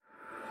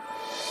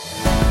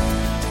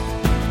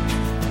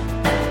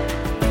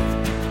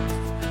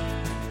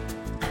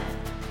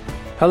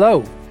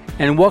Hello,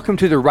 and welcome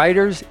to the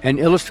Writers and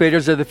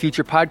Illustrators of the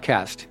Future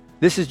podcast.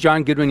 This is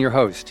John Goodwin, your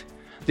host.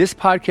 This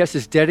podcast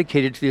is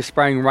dedicated to the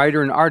aspiring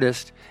writer and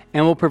artist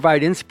and will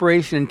provide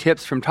inspiration and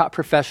tips from top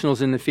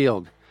professionals in the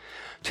field.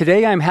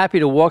 Today, I'm happy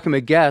to welcome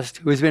a guest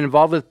who has been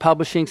involved with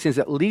publishing since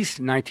at least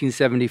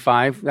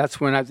 1975.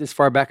 That's as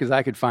far back as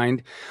I could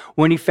find,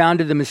 when he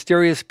founded the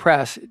Mysterious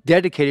Press,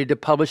 dedicated to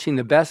publishing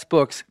the best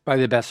books by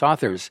the best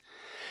authors.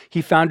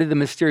 He founded the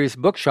Mysterious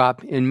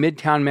Bookshop in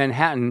Midtown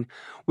Manhattan,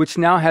 which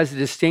now has the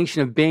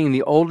distinction of being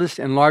the oldest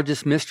and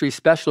largest mystery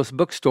specialist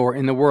bookstore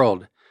in the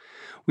world.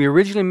 We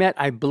originally met,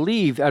 I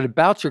believe, at a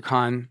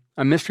BoucherCon,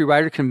 a mystery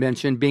writer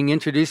convention, being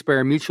introduced by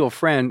our mutual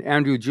friend,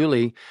 Andrew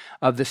Julie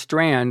of The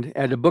Strand,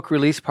 at a book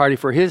release party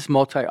for his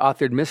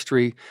multi-authored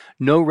mystery,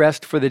 No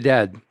Rest for the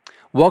Dead.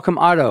 Welcome,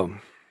 Otto.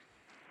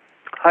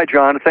 Hi,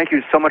 John. Thank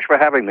you so much for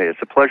having me. It's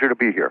a pleasure to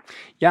be here.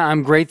 Yeah,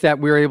 I'm great that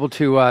we're able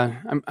to.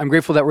 I'm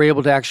grateful that we're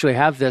able to actually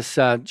have this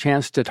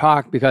chance to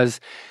talk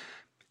because,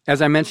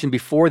 as I mentioned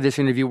before this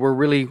interview, we're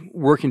really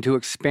working to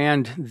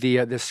expand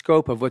the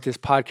scope of what this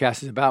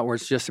podcast is about, where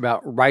it's just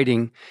about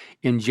writing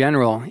in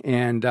general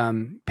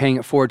and paying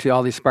it forward to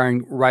all the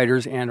aspiring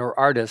writers and or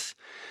artists.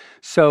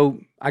 So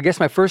I guess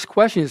my first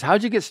question is, how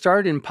did you get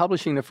started in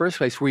publishing in the first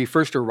place? Were you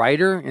first a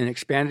writer and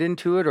expanded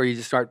into it, or you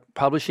just start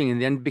publishing and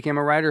then became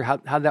a writer?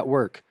 How'd that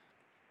work?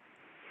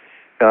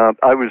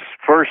 I was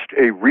first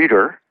a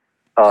reader.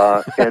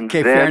 And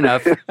okay, then, fair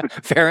enough.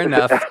 Fair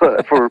enough.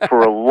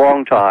 for a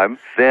long time.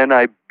 Then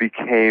I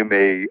became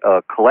a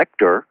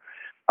collector.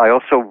 I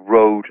also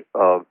co-wrote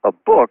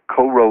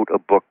a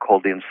book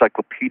called The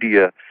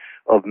Encyclopedia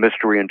of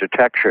Mystery and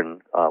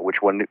Detection,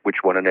 which won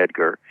an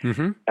Edgar.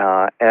 Mm-hmm.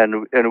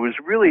 And it was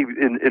really,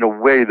 in a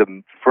way,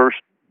 the first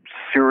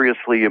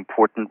seriously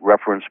important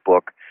reference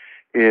book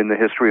in the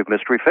history of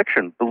mystery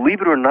fiction.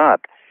 Believe it or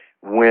not,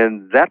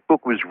 when that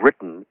book was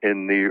written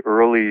in the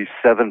early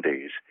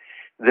 70s,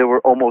 there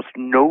were almost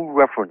no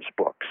reference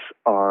books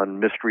on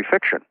mystery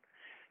fiction.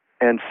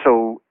 And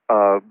so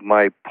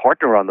my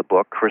partner on the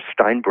book, Chris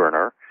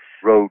Steinbrenner,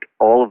 wrote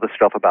all of the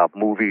stuff about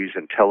movies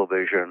and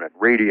television and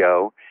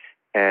radio,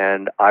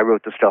 and I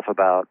wrote the stuff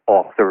about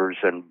authors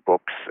and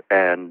books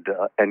and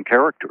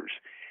characters.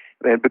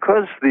 And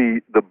because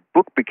the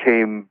book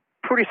became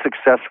pretty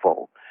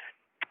successful,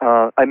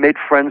 I made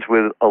friends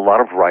with a lot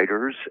of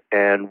writers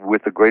and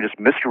with the greatest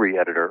mystery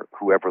editor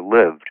who ever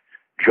lived,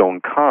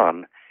 Joan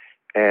Kahn.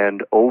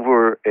 And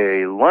over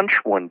a lunch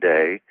one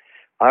day,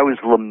 I was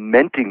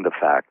lamenting the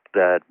fact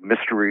that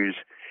mysteries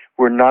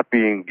were not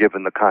being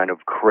given the kind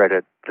of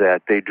credit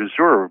that they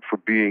deserved for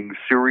being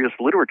serious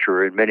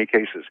literature in many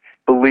cases.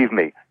 Believe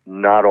me,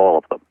 not all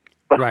of them.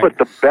 Right. But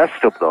the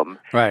best of them,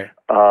 right.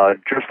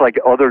 Just like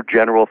other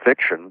general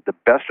fiction, the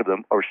best of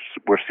them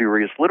were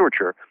serious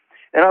literature.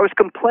 And I was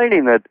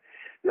complaining that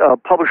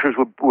publishers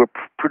were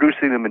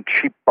producing them in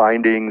cheap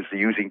bindings,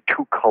 using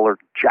two-color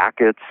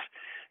jackets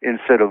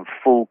instead of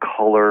full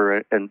color,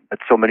 and that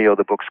so many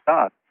other books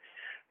got.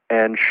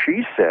 And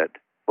she said,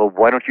 well,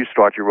 why don't you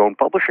start your own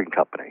publishing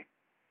company?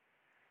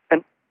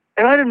 And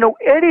I didn't know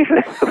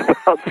anything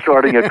about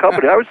starting a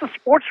company. I was a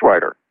sports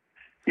writer.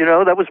 You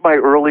know, that was my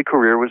early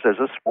career, was as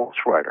a sports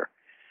writer.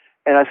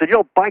 And I said,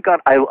 by God,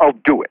 I'll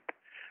do it.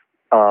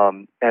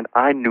 And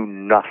I knew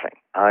nothing.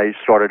 I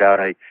started out,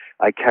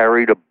 I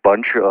carried a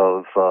bunch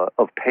of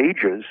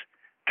pages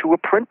to a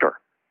printer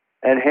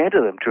and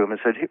handed them to him and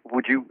said,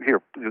 would you,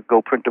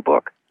 go print a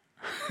book?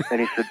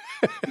 And he said,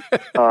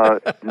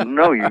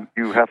 no,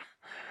 you have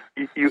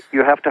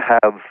to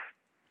have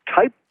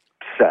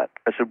typeset.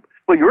 I said,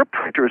 well, you're a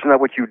printer, isn't that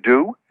what you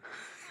do?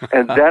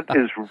 And that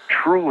is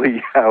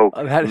truly how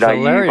that is naive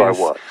hilarious.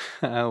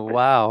 I was.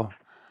 Wow.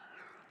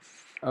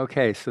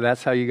 Okay, so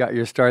that's how you got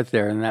your start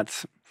there, and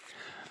that's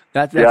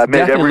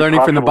definitely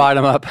learning from the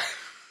bottom up.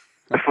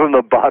 From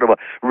the bottom up.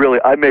 Really,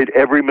 I made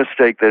every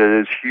mistake that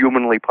it is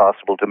humanly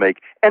possible to make,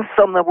 and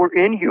some that were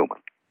inhuman.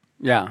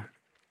 Yeah.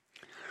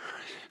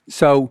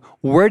 So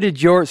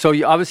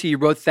obviously you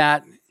wrote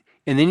that,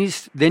 and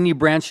then you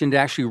branched into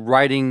actually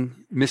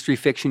writing mystery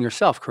fiction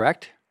yourself,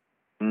 correct?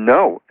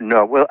 No.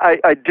 Well,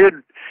 I did.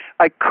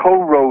 I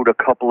co-wrote a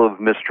couple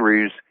of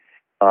mysteries,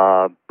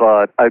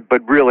 but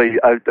really,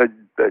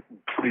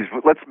 please,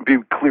 let's be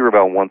clear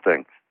about one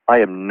thing. I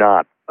am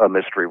not a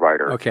mystery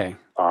writer. Okay.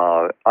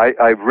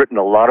 I've written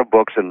a lot of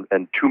books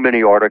and too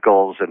many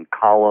articles and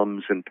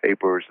columns and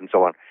papers and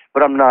so on,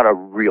 but I'm not a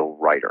real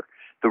writer.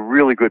 The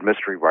really good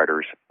mystery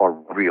writers are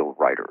real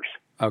writers.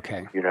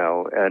 Okay. You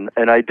know,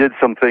 and I did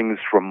some things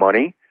for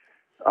money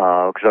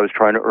because I was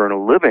trying to earn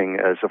a living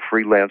as a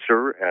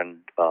freelancer, and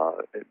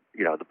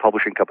the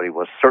publishing company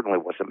certainly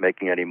wasn't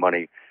making any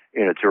money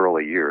in its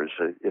early years.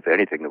 If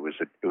anything, it was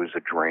a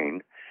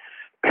drain.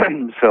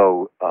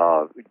 So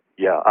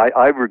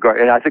I regard,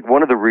 and I think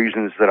one of the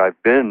reasons that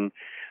I've been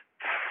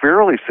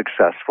fairly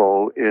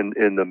successful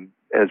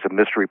as a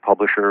mystery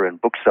publisher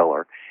and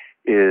bookseller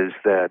is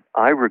that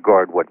I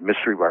regard what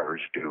mystery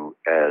writers do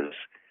as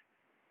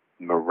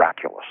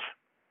miraculous.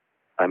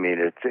 I mean,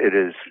 it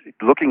is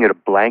looking at a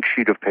blank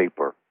sheet of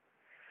paper,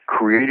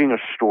 creating a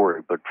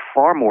story, but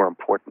far more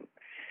important,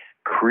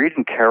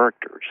 creating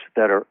characters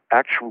that are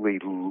actually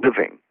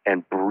living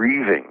and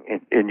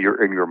breathing in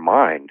your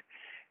mind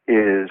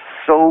is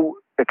so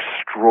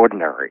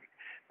extraordinary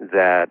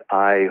that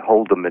I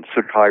hold them in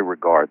such high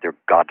regard. They're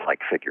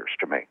godlike figures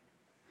to me.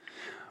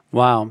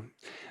 Wow.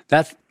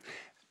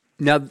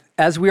 Now,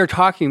 as we are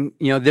talking,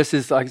 this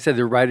is, like I said,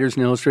 the Writers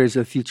and Illustrators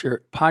of the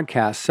Future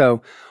podcast.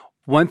 So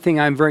one thing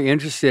I'm very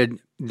interested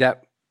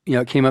that,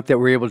 came up that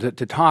we're able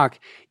to talk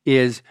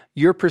is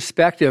your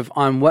perspective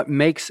on what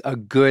makes a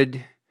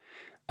good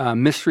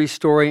mystery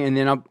story, and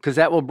then because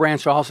that will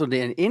branch also to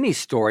in any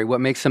story, what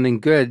makes something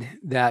good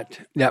that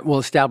will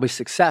establish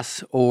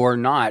success or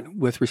not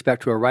with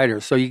respect to a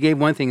writer. So you gave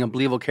one thing, a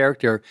believable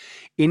character.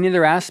 Any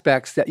other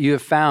aspects that you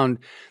have found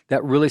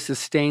that really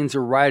sustains a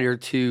writer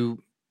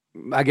to,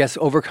 I guess,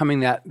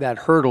 overcoming that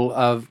hurdle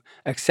of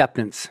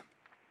acceptance?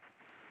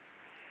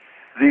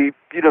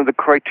 The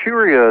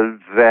criteria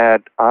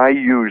that I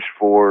use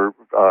for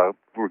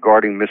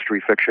regarding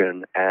mystery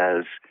fiction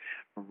as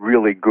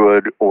really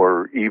good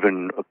or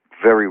even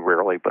very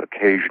rarely but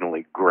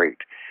occasionally great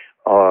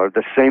are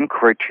the same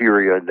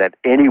criteria that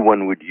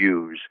anyone would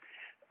use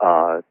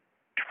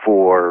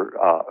for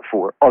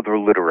other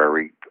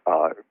literary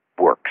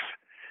works.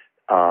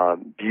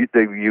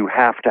 You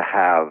have to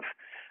have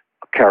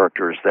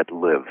characters that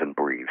live and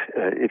breathe.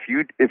 If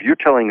you're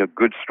telling a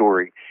good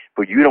story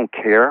but you don't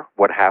care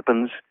what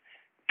happens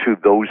to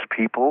those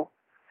people,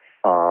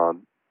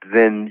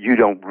 then you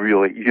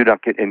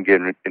don't get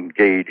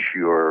engage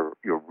your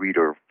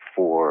reader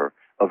for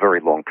a very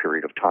long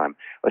period of time.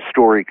 A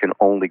story can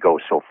only go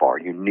so far.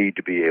 You need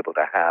to be able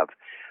to have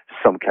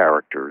some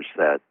characters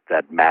that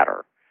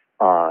matter.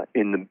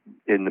 In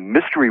the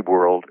mystery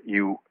world,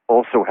 you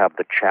also have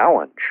the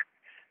challenge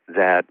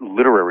that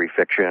literary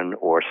fiction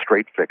or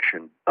straight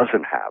fiction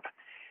doesn't have.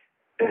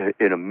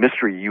 In a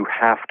mystery, you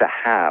have to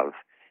have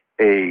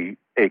a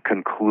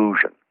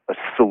conclusion, a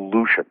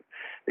solution.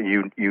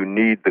 You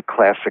need the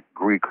classic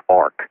Greek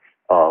arc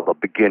of a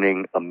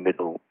beginning, a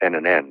middle, and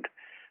an end.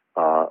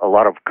 A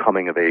lot of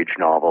coming-of-age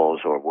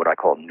novels, or what I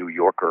call New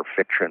Yorker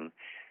fiction,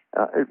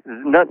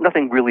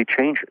 nothing really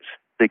changes.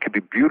 They could be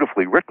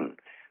beautifully written,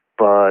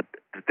 but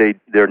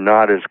they're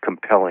not as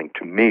compelling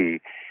to me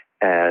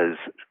as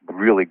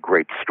really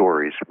great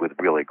stories with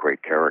really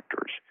great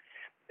characters.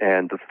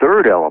 And the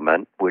third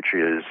element, which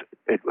is,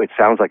 it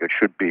sounds like it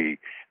should be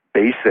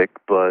basic,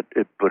 but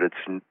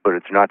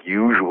it's not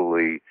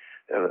usually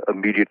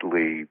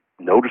immediately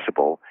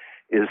noticeable,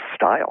 is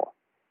style.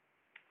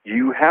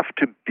 You have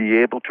to be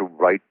able to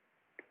write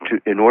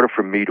in order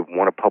for me to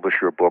want to publish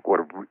your book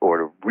or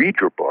to read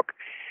your book,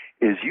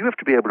 is you have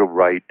to be able to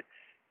write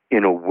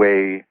in a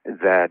way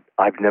that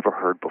I've never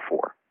heard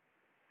before.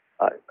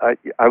 I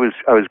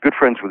was good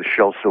friends with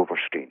Shel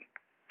Silverstein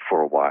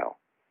for a while,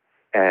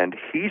 and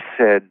he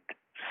said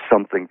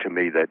something to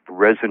me that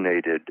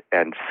resonated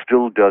and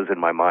still does in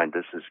my mind.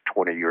 This is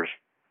 20 years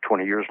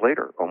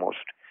later, almost.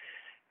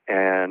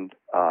 And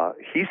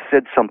he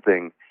said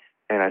something,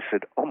 and I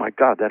said, "Oh my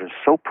God, that is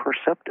so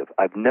perceptive.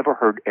 I've never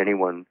heard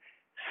anyone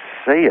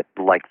say it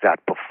like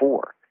that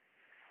before."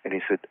 And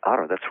he said,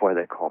 "Otto, that's why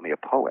they call me a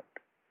poet."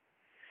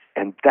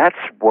 And that's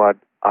what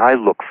I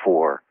look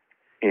for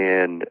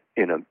in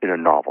a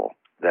novel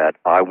that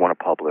I want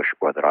to publish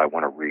or that I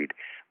want to read.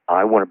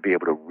 I want to be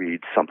able to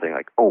read something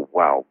like, "Oh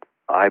wow,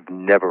 I've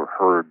never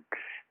heard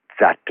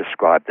that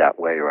described that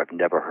way, or I've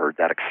never heard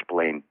that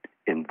explained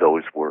in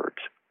those words."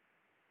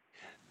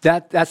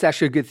 That's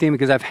actually a good thing,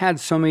 because I've had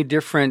so many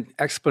different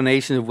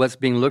explanations of what's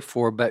being looked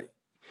for, but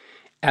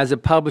as a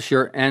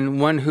publisher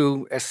and one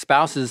who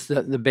espouses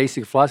the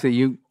basic philosophy,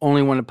 you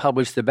only want to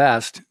publish the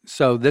best.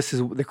 So this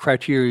is the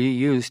criteria you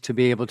use to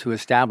be able to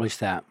establish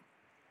that.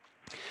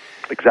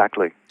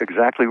 Exactly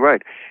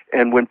right.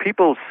 And when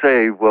people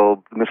say,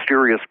 "Well,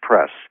 mysterious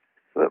press,"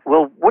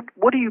 well,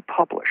 what do you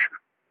publish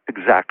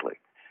exactly?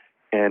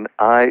 And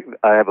I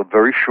have a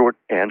very short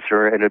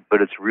answer,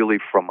 but it's really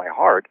from my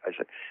heart. I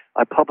said,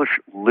 I publish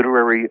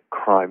literary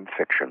crime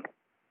fiction.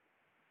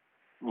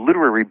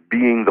 Literary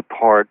being the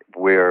part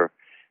where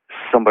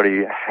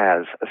somebody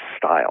has a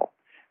style,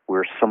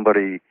 where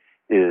somebody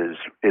is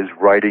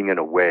writing in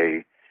a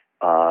way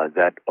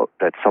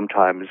that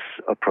sometimes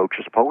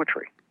approaches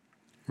poetry.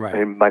 Right.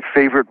 And my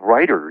favorite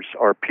writers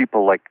are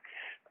people like,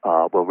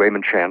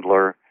 Raymond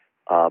Chandler,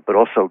 but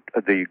also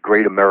the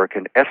great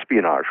American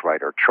espionage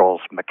writer,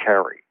 Charles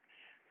McCary,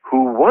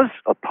 who was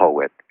a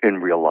poet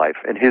in real life,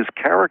 and his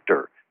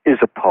character is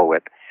a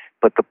poet,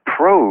 but the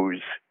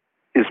prose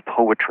is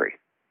poetry.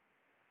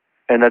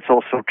 And that's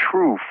also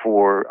true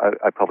for,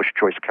 I published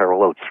Joyce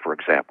Carol Oates, for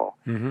example.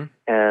 Mm-hmm.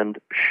 And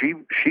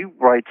she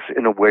writes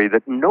in a way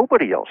that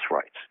nobody else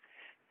writes.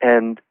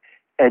 And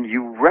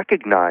you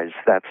recognize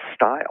that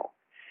style.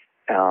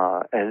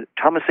 And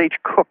Thomas H.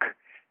 Cook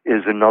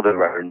is another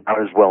writer,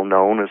 not as well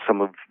known as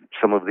some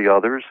of the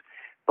others,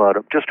 but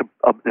just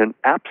an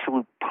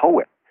absolute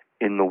poet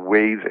in the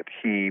way that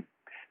he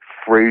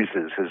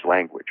phrases his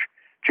language.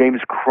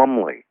 James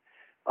Crumley,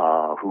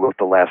 who wrote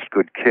The Last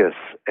Good Kiss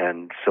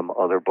and some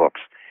other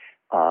books,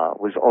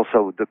 was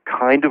also the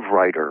kind of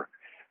writer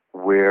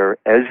where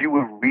as you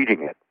were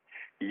reading it,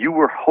 you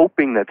were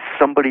hoping that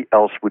somebody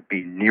else would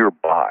be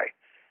nearby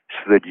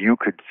so that you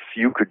could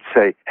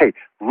say, hey,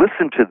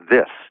 listen to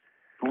this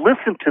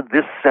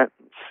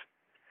sentence.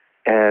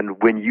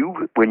 And when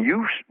you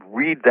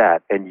read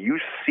that and you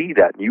see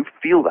that and you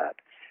feel that,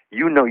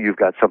 you know you've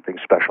got something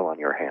special on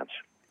your hands.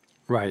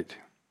 Right.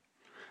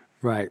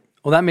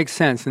 Well, that makes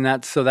sense, and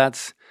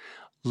that's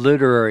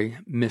literary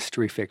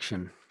mystery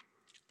fiction.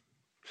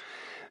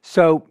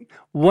 So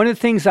one of the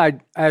things I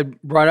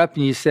brought up,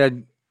 and you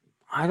said,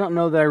 I don't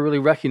know that I really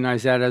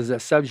recognize that as a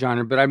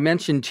subgenre, but I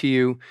mentioned to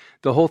you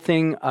the whole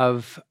thing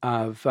of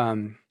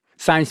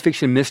science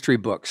fiction mystery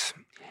books.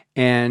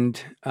 And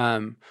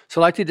so I'd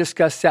like to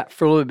discuss that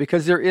for a little bit,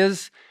 because there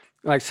is,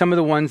 like, some of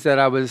the ones that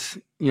I was,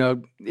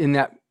 in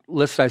that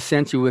list I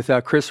sent you with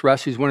Chris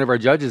Russ, who's one of our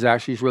judges,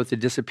 actually. He wrote The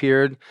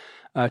Disappeared.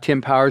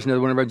 Tim Powers, another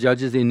one of our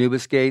judges, The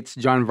Anubis Gates.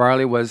 John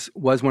Varley was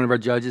one of our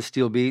judges,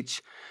 Steel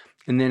Beach.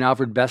 And then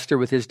Alfred Bester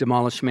with his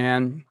Demolished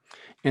Man.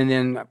 And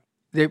then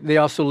they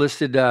also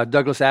listed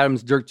Douglas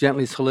Adams' Dirk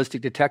Gently's Holistic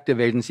Detective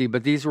Agency,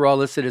 but these were all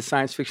listed as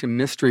science fiction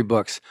mystery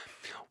books.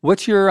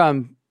 What's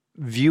your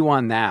view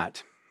on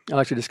that? I'd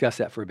like to discuss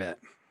that for a bit.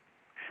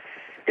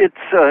 It's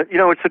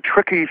it's a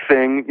tricky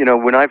thing.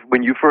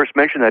 When you first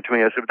mentioned that to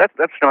me, I said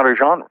that's not a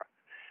genre,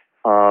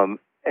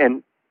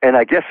 and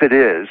I guess it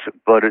is,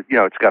 but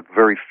it's got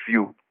very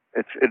few.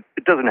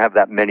 It doesn't have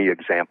that many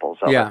examples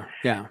of it.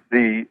 Yeah.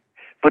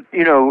 But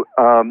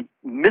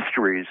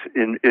mysteries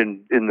in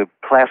the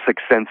classic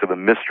sense of a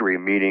mystery,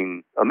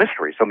 meaning a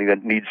mystery, something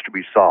that needs to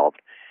be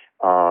solved,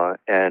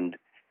 and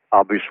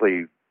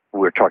obviously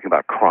we're talking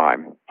about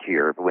crime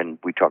here when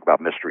we talk about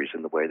mysteries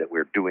in the way that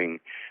we're doing,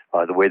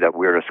 the way that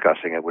we're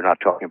discussing it. We're not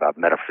talking about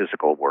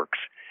metaphysical works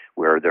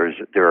where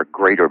there are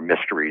greater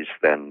mysteries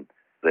than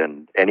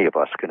any of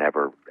us can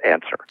ever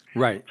answer.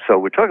 Right. So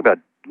we're talking about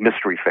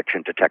mystery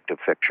fiction, detective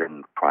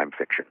fiction, crime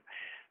fiction.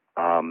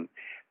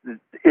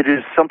 It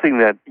is something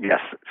that, yes,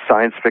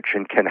 science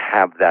fiction can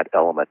have that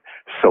element.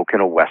 So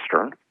can a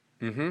Western.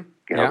 Mm-hmm.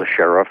 The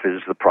sheriff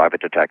is the private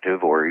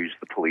detective, or he's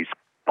the police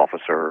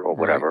officer, or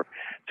whatever.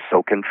 Right.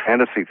 So can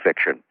fantasy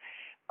fiction.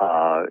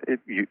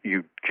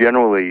 You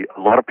generally,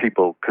 a lot of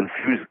people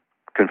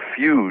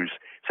confuse,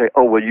 say,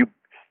 oh, well,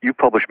 you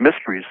publish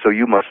mysteries, so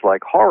you must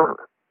like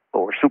horror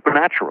or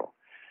supernatural.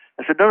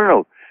 I said,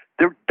 no.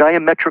 They're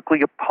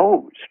diametrically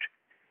opposed.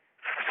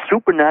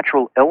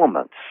 Supernatural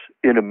elements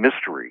in a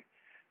mystery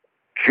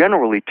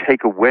generally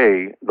take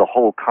away the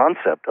whole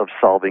concept of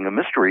solving a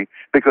mystery,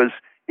 because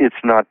it's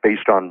not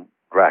based on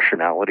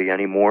rationality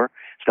anymore.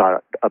 It's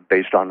not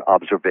based on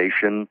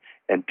observation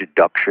and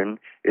deduction.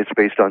 It's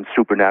based on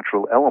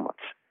supernatural elements.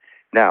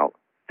 Now,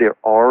 there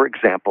are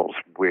examples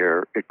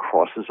where it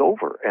crosses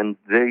over, and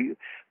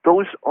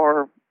those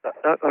are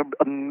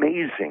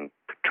amazing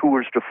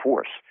tours de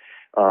force.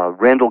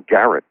 Randall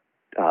Garrett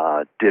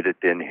did it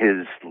in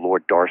his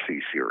Lord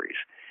Darcy series,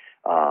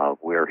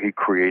 where he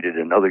created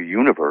another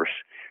universe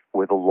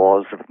where the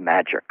laws of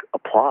magic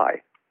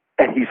apply.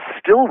 And he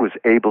still was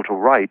able to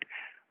write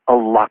a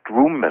locked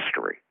room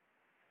mystery.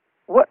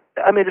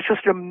 It's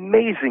just an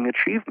amazing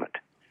achievement.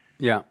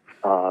 Yeah.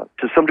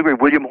 To some degree,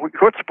 William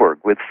Hertzberg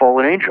with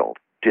Fallen Angel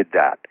did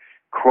that,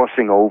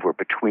 crossing over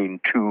between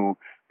two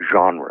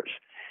genres.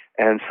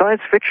 And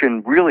science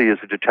fiction really is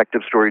a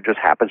detective story. It just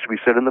happens to be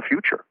set in the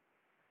future.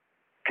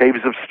 Caves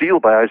of Steel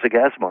by Isaac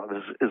Asimov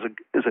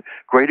is a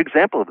great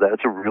example of that.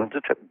 It's a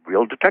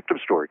real detective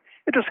story.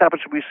 It just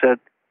happens to be set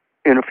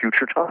in a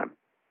future time.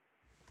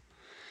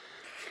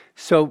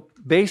 So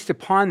based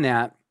upon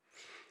that,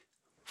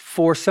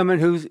 for someone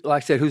who's,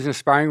 like I said, who's an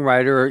aspiring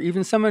writer, or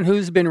even someone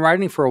who's been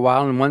writing for a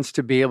while and wants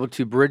to be able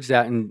to bridge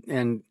that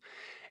and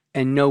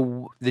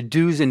know the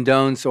do's and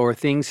don'ts, or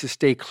things to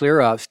steer clear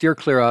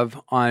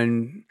of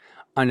on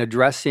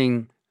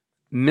addressing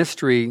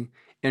mystery,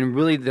 and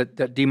really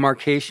that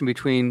demarcation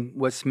between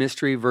what's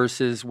mystery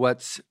versus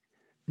what's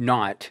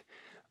not,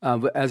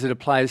 as it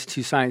applies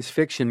to science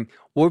fiction,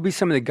 what would be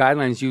some of the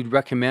guidelines you'd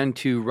recommend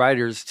to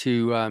writers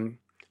to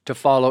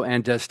follow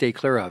and to stay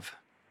clear of?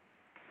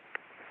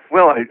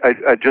 Well,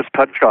 I just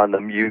touched on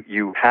them.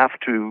 You have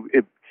to.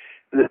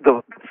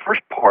 The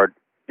first part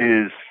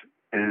is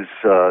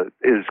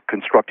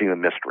constructing a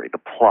mystery, the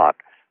plot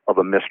of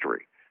a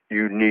mystery.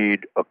 You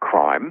need a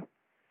crime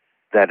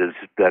that is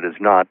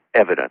not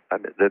evident,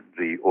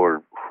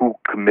 or who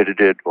committed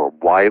it, or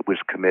why it was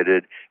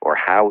committed, or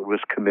how it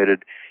was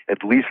committed.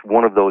 At least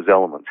one of those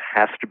elements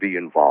has to be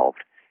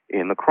involved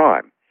in the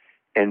crime,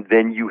 and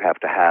then you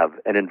have to have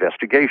an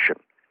investigation,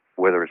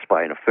 whether it's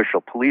by an official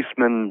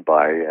policeman,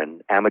 by an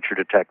amateur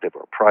detective,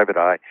 or private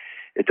eye.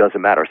 It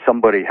doesn't matter.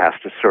 Somebody has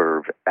to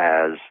serve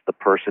as the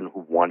person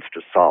who wants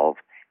to solve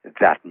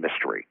that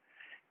mystery.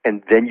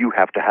 And then you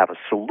have to have a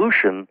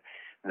solution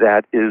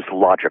that is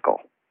logical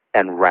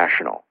and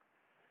rational.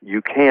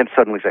 You can't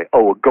suddenly say,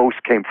 oh, a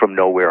ghost came from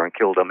nowhere and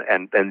killed him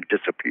and then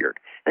disappeared.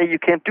 And you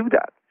can't do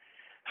that.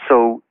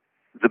 So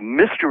the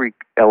mystery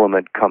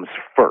element comes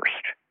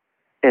first.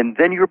 And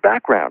then your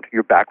background.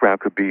 Your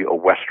background could be a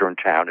Western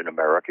town in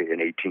America in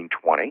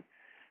 1820,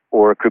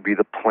 or it could be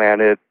the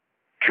planet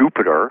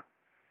Jupiter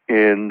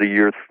in the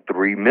year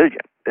 3 million.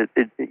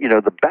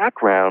 The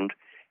background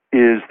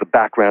is the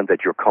background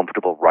that you're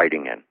comfortable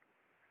writing in.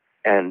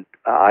 And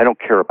I don't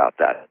care about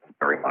that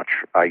very much.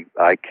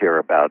 I care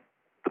about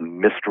the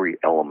mystery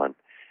element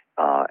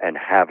and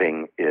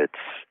having its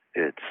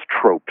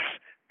tropes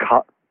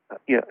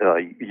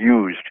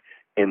used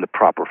in the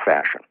proper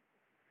fashion.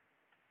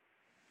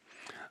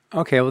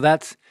 Okay, well,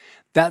 that's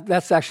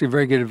actually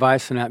very good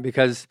advice on that,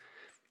 because,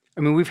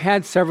 I mean, we've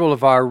had several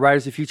of our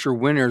Writers of the Future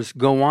winners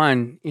go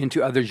on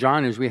into other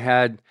genres. We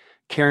had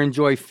Karen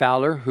Joy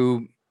Fowler,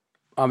 who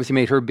obviously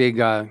made her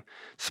big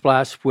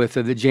splash with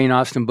the Jane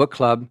Austen Book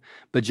Club,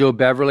 but Jill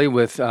Beverly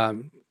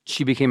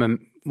she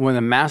became one of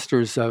the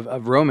masters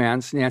of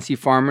romance. Nancy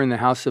Farmer in The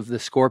House of the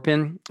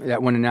Scorpion,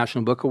 that won a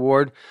National Book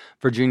Award.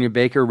 Virginia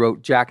Baker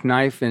wrote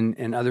Jackknife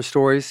and other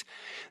stories.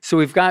 So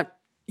we've got,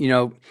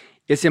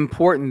 it's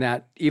important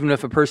that even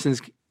if a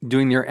person's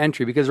doing their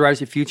entry, because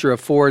Rise of the Future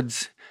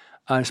affords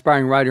an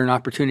aspiring writer an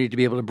opportunity to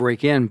be able to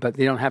break in, but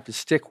they don't have to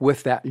stick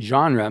with that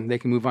genre. They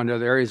can move on to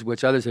other areas,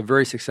 which others have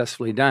very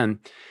successfully done.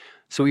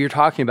 So what you're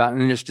talking about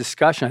in this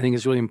discussion, I think,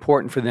 is really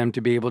important for them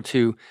to be able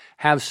to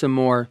have some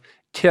more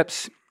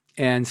tips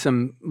and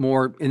some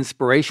more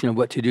inspiration of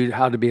what to do,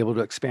 how to be able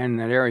to expand in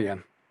that area.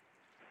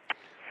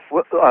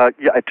 Well,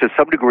 to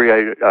some degree,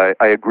 I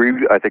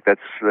agree. I think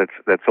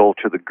that's all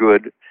to the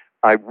good.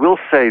 I will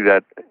say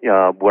that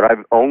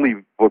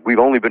what we've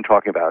only been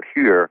talking about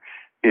here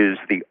is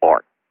the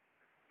art,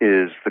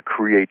 is the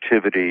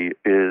creativity,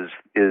 is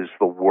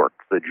the work,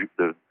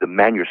 the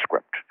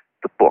manuscript,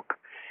 the book.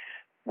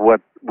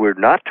 What we're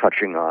not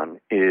touching on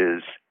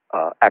is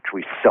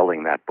actually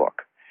selling that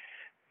book.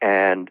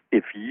 And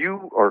if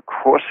you are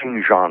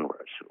crossing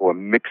genres or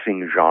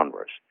mixing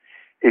genres,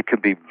 it can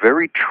be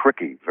very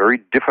tricky,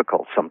 very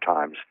difficult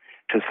sometimes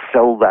to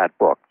sell that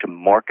book, to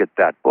market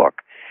that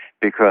book,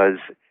 because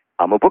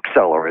I'm a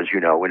bookseller, as you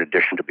know, in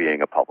addition to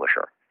being a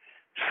publisher.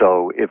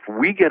 So if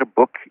we get a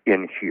book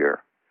in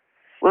here,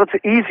 well,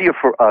 it's easier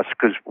for us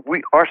because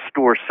our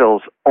store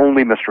sells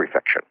only mystery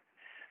fiction.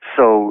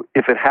 So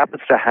if it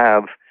happens to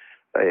have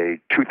a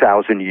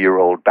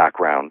 2,000-year-old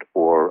background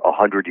or a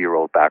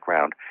 100-year-old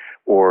background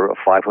or a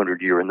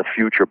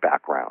 500-year-in-the-future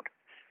background,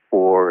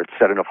 or it's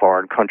set in a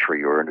foreign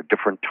country or in a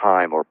different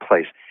time or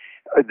place,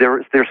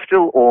 there's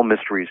still all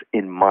mysteries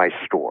in my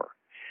store.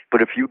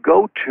 But if you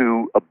go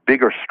to a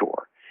bigger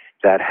store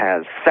that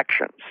has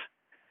sections,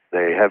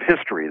 they have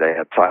history, they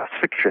have science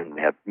fiction,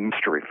 they have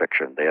mystery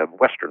fiction, they have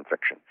Western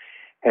fiction,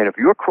 and if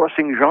you're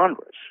crossing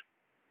genres,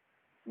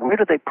 where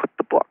do they put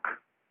the book?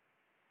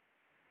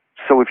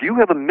 So if you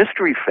have a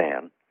mystery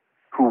fan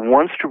who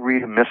wants to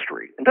read a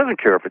mystery and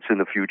doesn't care if it's in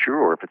the future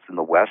or if it's in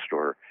the West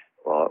or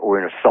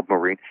in a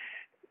submarine,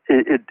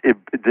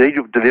 they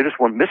just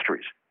want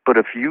mysteries. But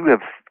if you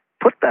have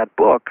put that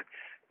book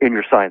in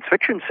your science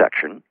fiction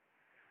section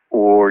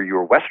or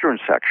your Western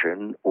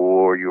section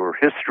or your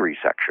history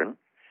section,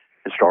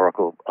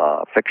 historical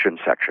fiction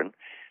section,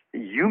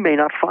 you may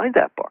not find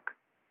that book.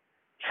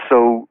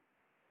 So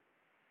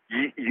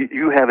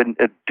you have an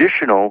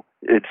additional,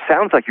 it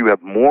sounds like you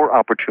have more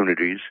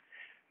opportunities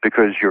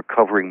because you're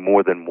covering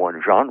more than one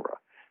genre.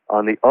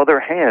 On the other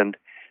hand,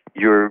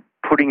 you're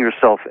putting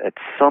yourself at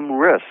some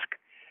risk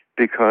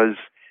because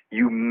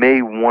you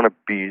may want to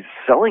be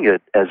selling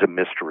it as a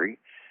mystery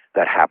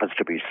that happens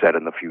to be set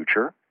in the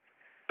future,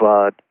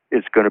 but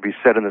it's going to be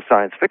set in the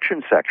science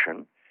fiction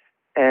section.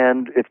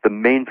 And if the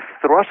main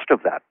thrust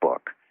of that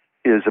book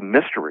is a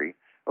mystery,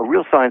 a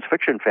real science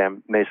fiction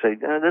fan may say,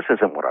 "This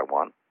isn't what I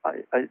want.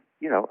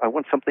 I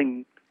want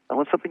something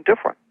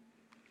different."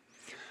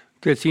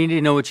 Good. So you need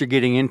to know what you're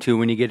getting into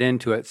when you get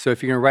into it. So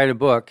if you're going to write a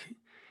book,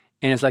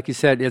 and it's like you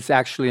said, it's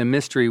actually a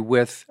mystery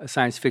with a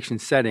science fiction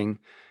setting,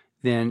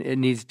 then it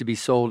needs to be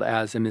sold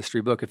as a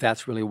mystery book if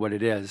that's really what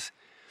it is.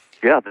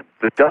 Yeah,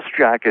 the dust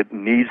jacket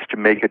needs to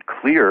make it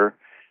clear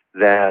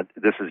that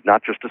this is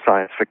not just a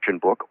science fiction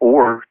book,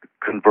 or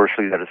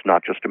conversely, that it's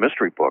not just a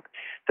mystery book,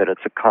 that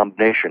it's a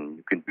combination.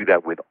 You can do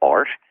that with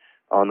art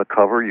on the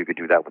cover. You could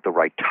do that with the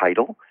right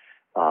title.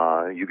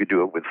 You could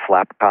do it with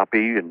flap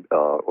copy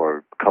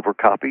or cover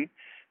copy.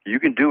 You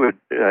can do it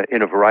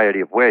in a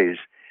variety of ways,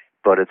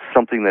 but it's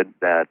something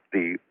that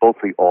both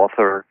the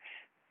author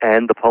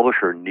and the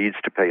publisher needs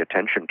to pay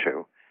attention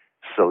to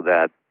so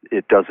that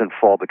it doesn't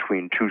fall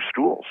between two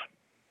stools.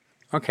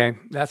 Okay,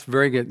 that's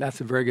very good.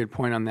 That's a very good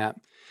point on that.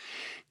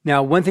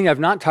 Now, one thing I've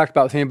not talked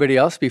about with anybody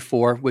else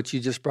before, which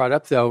you just brought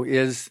up, though,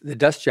 is the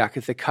dust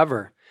jacket, the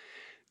cover.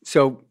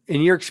 So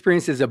in your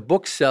experience as a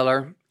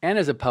bookseller and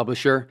as a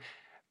publisher,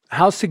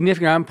 how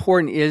significant, how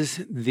important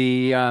is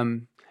the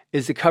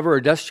cover or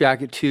dust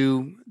jacket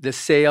to the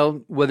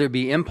sale, whether it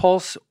be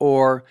impulse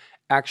or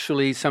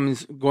actually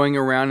someone's going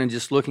around and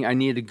just looking, I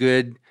need a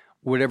good,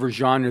 whatever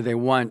genre they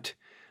want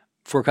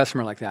for a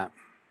customer like that?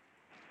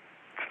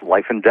 It's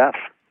life and death.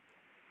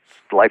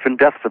 It's life and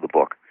death for the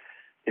book.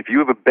 If you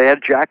have a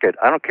bad jacket,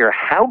 I don't care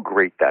how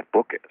great that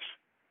book is.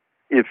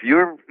 If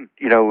you're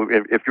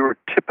a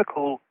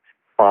typical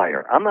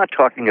buyer, I'm not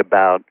talking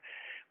about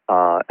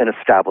an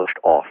established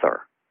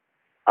author.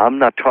 I'm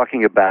not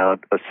talking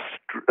about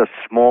a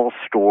small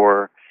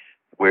store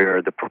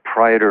where the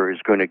proprietor is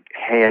going to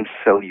hand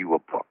sell you a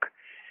book.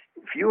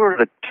 If you are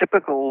the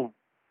typical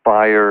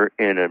buyer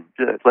in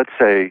let's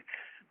say,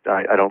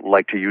 I don't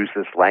like to use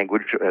this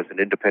language as an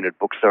independent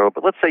bookseller,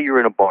 but let's say you're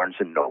in a Barnes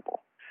 &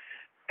 Noble,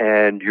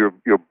 and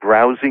you're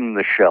browsing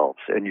the shelves,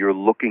 and you're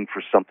looking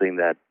for something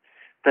that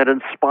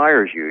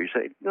inspires you. You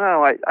say,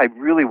 no, I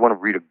really want to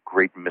read a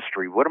great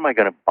mystery. What am I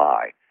going to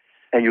buy?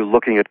 And you're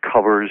looking at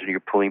covers, and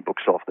you're pulling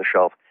books off the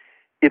shelf.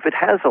 If it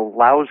has a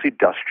lousy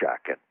dust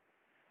jacket,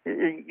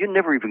 you're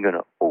never even going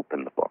to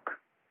open the book.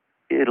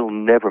 It'll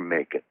never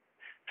make it.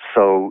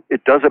 So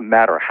it doesn't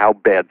matter how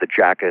bad the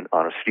jacket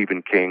on a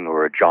Stephen King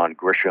or a John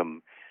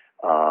Grisham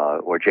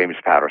or James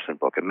Patterson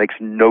book. It makes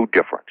no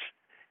difference.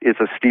 It's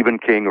a Stephen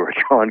King or a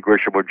John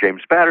Grisham or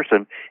James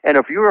Patterson. And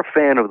if you're a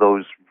fan of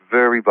those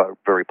very,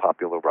 very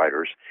popular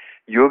writers,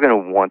 you're going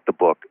to want the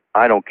book.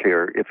 I don't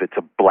care if it's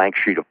a blank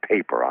sheet of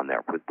paper on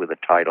there with a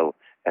title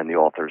and the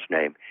author's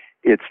name.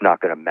 It's not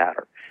going to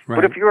matter. Right.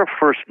 But if you're a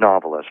first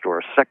novelist or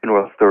a second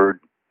or a third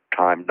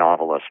time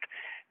novelist,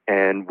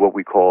 and what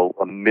we call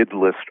a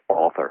mid-list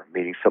author,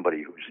 meaning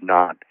somebody who's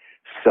not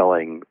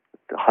selling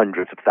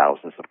hundreds of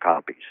thousands of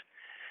copies,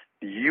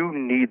 you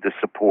need the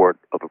support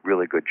of a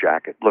really good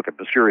jacket. Look, at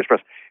Mysterious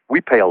Press,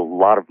 we pay a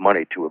lot of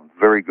money to a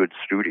very good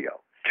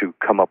studio to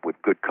come up with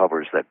good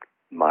covers that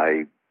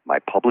my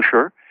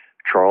publisher,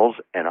 Charles,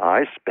 and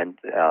I spend,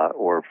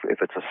 or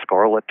if it's a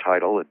Scarlet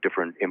title, a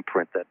different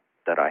imprint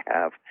that I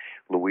have,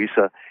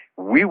 Louisa,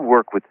 we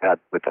work with that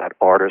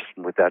artist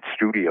and with that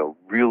studio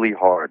really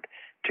hard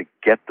to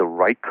get the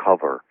right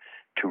cover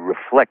to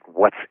reflect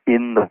what's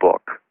in the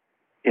book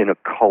in a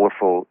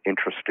colorful,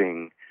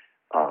 interesting,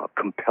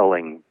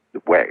 compelling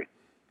way.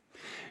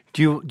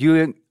 Do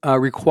you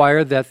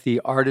require that the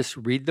artist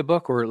read the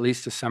book, or at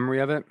least a summary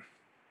of it?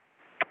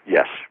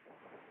 Yes.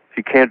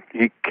 He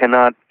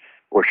cannot,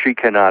 or she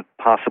cannot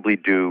possibly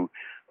do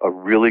a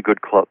really good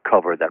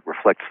cover that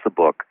reflects the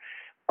book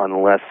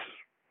unless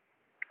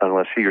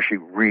he or she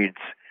reads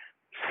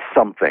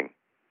something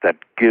that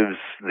gives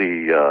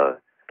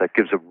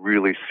a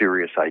really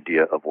serious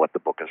idea of what the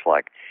book is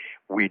like.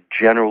 We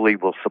generally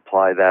will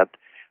supply that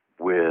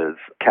with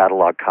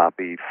catalog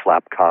copy,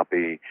 flap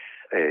copy,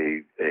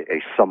 a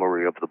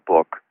summary of the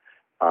book.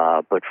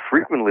 But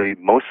frequently,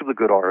 most of the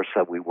good artists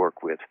that we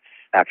work with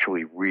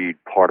actually read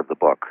part of the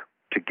book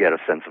to get a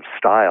sense of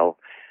style,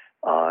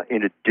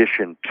 in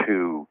addition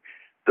to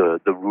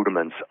the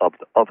rudiments of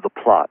the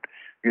plot.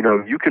 You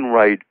know, you can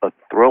write a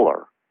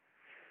thriller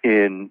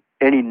in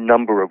any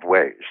number of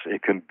ways.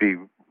 It can be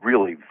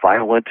really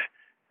violent.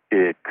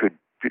 It could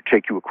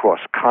take you across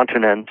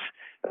continents,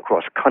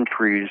 across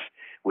countries,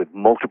 with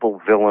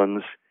multiple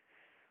villains,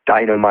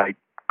 dynamite,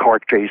 car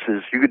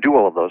chases. You could do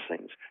all of those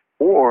things.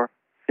 Or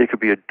it could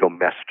be a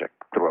domestic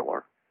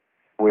thriller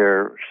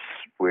where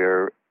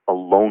a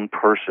lone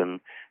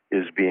person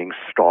is being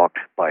stalked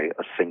by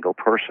a single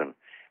person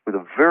with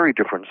a very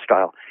different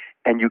style.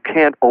 And you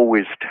can't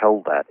always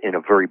tell that in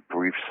a very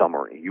brief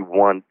summary. You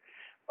want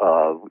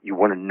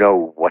to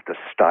know what the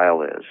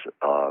style is,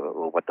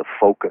 or what the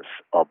focus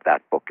of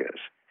that book is.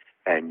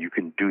 And you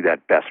can do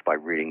that best by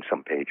reading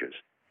some pages.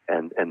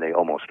 And they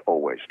almost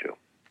always do.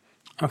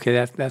 Okay,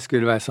 that's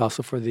good advice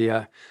also for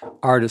the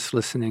artists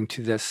listening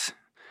to this.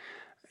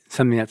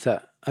 Something that's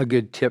a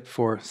good tip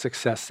for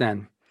success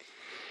then.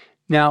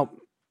 Now,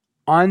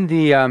 on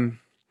the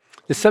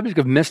subject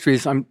of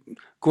mysteries, I'm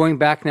going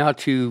back now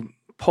to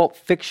Pulp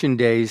Fiction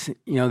days.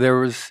 You know, there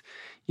was,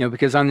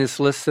 because on this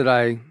list that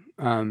I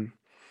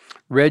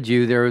read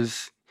you, there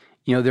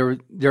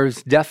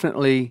was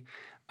definitely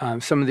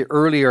some of the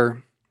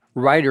earlier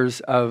writers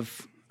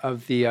of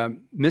the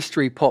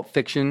mystery Pulp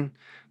Fiction.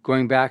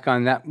 Going back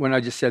on that one I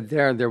just said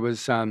there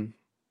was, I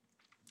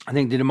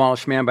think, The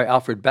Demolished Man by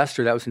Alfred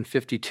Bester. That was in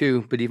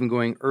 1952, but even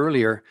going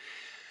earlier.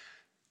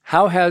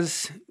 How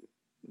has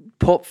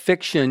Pulp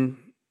Fiction,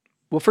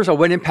 well, first of all,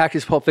 what impact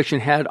has Pulp Fiction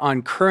had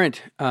on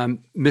current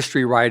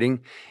mystery writing?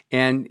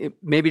 And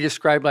maybe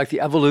describe like the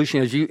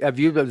evolution, as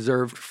you've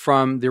observed,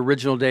 from the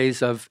original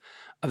days of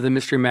the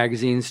mystery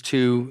magazines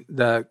to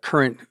the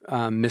current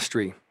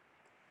mystery.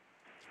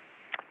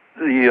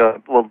 I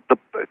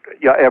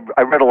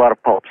read a lot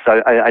of pulps.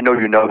 I know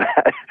you know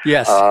that.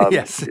 Yes,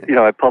 yes.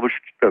 I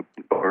published,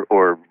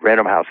 or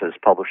Random House has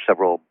published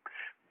several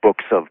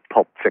books of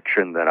pulp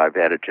fiction that I've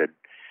edited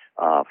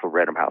for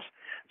Random House.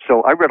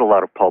 So I read a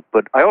lot of pulp,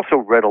 but I also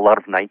read a lot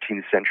of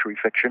 19th century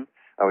fiction.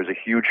 I was a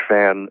huge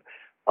fan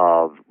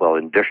of, well,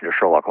 in addition to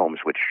Sherlock Holmes,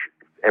 which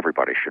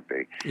everybody should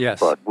be, yes,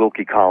 but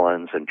Wilkie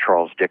Collins and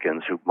Charles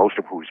Dickens, most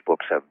of whose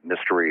books have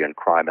mystery and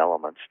crime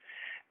elements.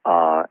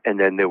 And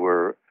then there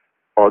were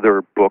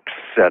other books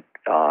set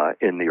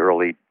in the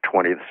early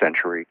 20th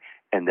century,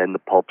 and then the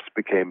pulps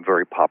became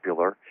very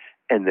popular,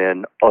 and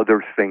then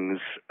other things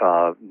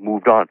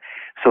moved on.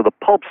 So the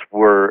pulps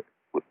were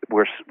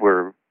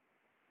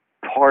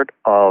part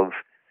of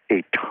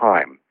a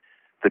time.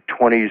 The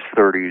 20s,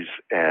 30s,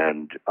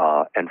 and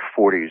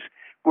 40s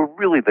were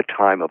really the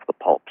time of the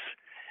pulps.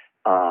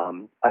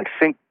 I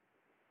think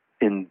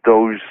in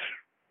those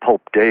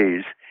pulp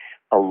days,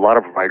 a lot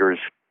of writers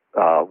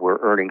were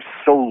earning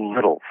so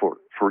little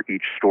for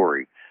each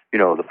story. You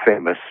know, the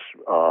famous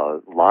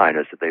line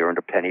is that they earned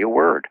a penny a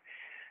word.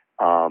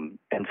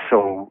 And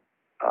so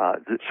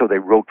they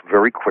wrote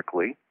very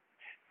quickly,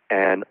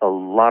 and a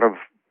lot of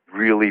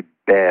really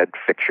bad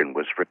fiction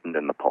was written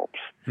in the pulps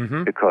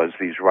because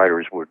these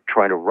writers were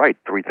trying to write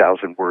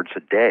 3,000 words a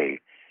day,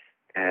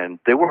 and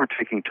they weren't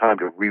taking time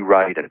to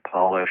rewrite and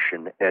polish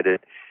and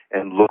edit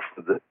and look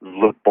for the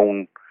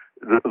bone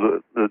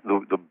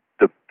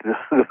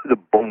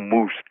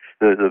mousse,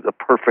 the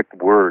perfect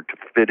word to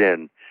fit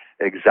in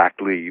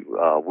exactly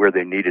where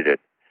they needed it,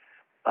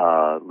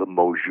 le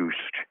mot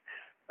juste.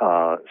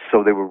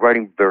 So they were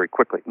writing very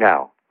quickly.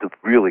 Now, the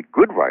really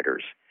good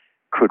writers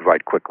could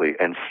write quickly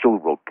and still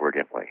wrote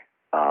brilliantly.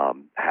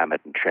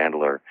 Hammett and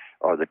Chandler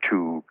are the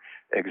two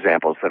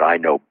examples that I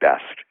know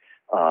best.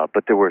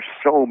 But there were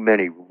so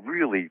many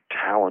really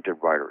talented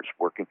writers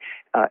working,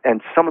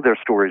 and some of their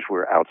stories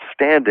were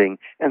outstanding,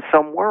 and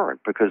some weren't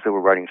because they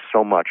were writing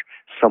so much.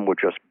 Some were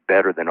just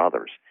better than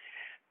others.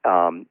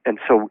 And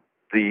so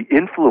the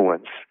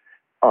influence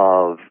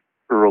of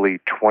early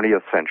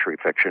 20th century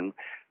fiction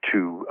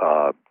to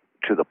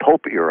the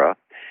pulp era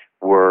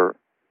were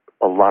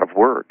a lot of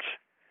words,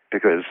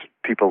 because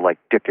people like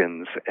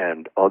Dickens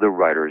and other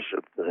writers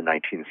of the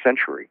 19th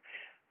century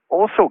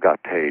also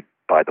got paid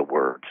by the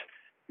words.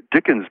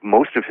 Dickens,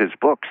 most of his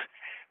books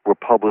were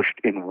published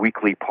in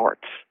weekly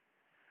parts,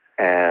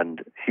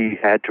 and he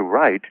had to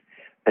write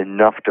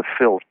enough to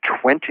fill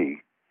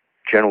 20,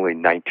 generally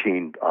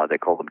 19, they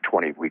call them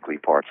 20 weekly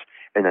parts,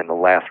 and then the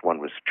last one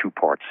was 2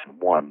 parts in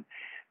one.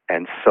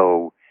 And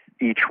so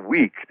each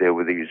week there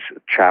were these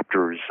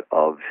chapters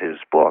of his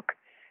book,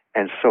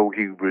 and so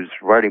he was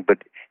writing, but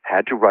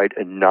had to write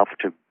enough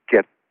to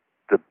get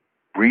the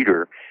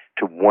reader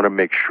to want to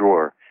make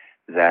sure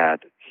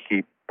that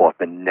he bought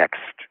the next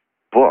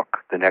book,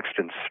 the next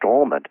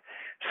installment.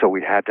 So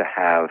we had to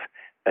have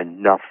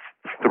enough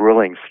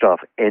thrilling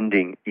stuff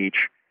ending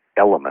each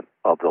element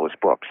of those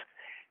books.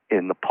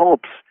 In the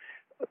pulps,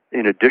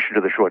 in addition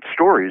to the short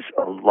stories,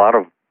 a lot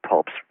of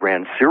pulps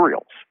ran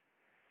serials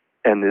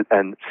and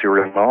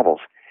serial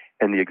novels,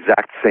 and the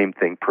exact same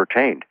thing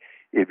pertained.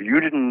 If you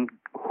didn't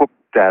hook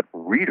that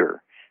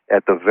reader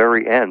at the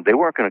very end, they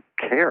weren't going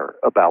to care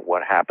about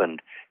what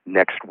happened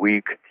next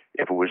week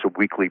if it was a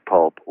weekly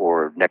pulp,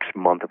 or next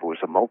month if it was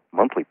a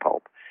monthly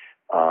pulp.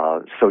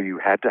 So you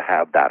had to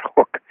have that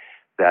hook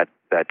that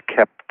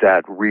kept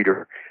that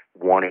reader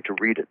wanting to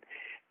read it.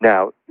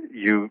 Now,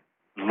 you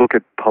look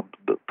at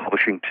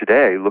publishing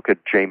today, look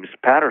at James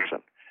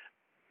Patterson,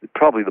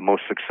 probably the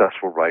most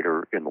successful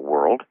writer in the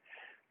world,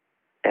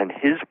 and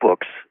his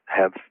books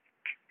have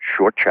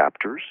short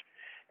chapters,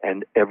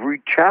 and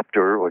every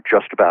chapter, or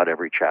just about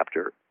every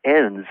chapter,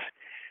 ends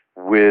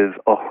with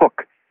a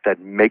hook that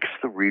makes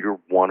the reader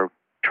want to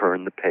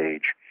turn the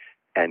page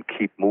and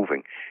keep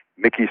moving.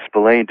 Mickey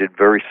Spillane did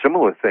very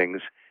similar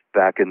things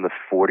back in the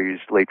 40s,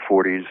 late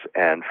 40s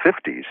and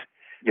 50s,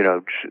 you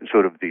know,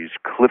 sort of these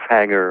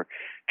cliffhanger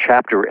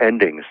chapter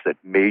endings that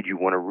made you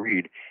want to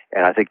read,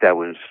 and I think that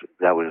was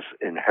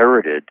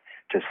inherited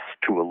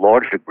to a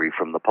large degree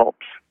from the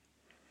pulps.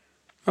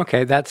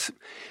 Okay, that's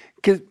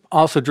because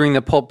also during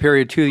the pulp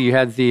period too, you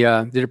had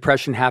the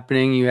Depression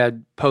happening. You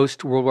had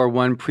post World War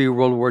I, pre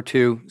World War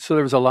II. So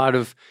there was a lot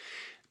of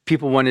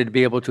people wanted to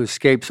be able to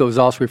escape. So it was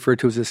also referred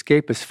to as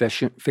escapist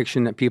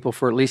fiction, that people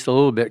for at least a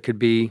little bit could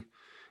be,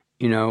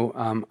 you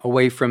know,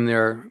 away from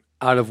their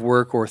out of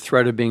work or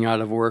threat of being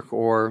out of work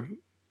or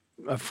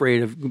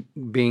afraid of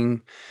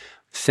being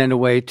sent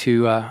away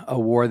to a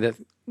war that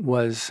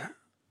was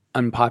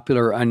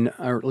unpopular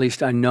or at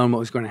least unknown what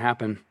was going to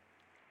happen.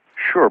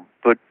 Sure,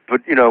 but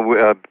you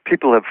know,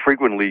 people have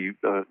frequently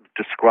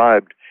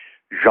described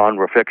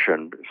genre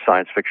fiction,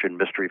 science fiction,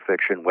 mystery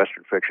fiction,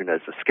 Western fiction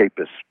as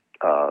escapist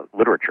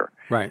literature.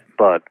 Right.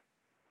 But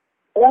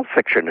all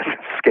fiction is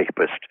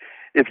escapist.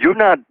 If you're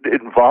not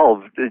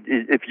involved,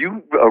 if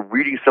you are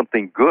reading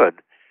something good,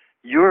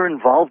 you're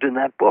involved in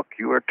that book.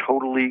 You are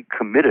totally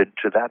committed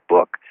to that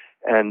book,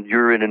 and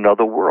you're in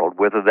another world,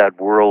 whether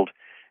that world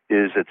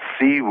is at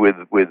sea with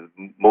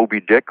Moby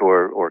Dick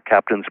or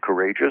Captains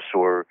Courageous,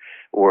 or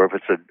if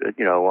it's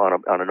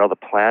on another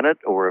planet,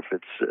 or if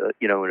it's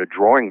in a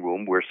drawing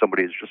room where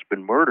somebody has just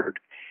been murdered.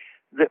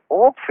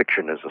 All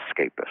fiction is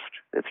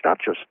escapist. It's not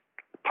just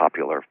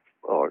popular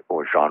or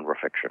genre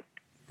fiction.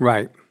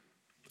 Right.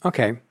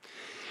 Okay.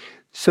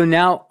 So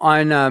now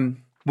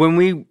on when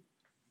we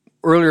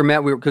earlier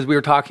met, because we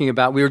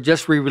were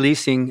just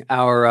re-releasing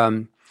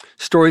our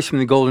Stories from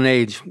the Golden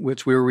Age,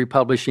 which we were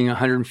republishing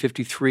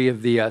 153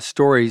 of the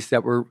stories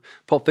that were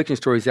pulp fiction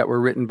stories that were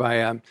written by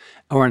L.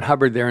 Ron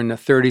Hubbard there in the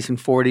 30s and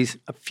 40s,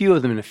 a few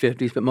of them in the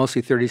 50s, but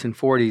mostly 30s and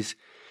 40s.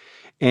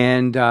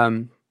 And I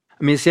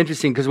mean, it's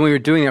interesting because when we were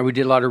doing that, we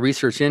did a lot of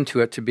research into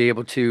it to be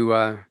able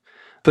to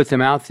put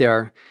them out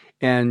there.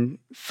 And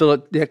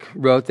Philip Dick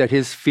wrote that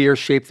his fear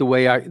shaped the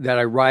way that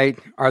I write.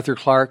 Arthur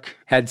Clarke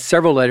had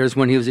several letters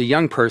when he was a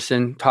young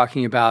person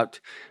talking about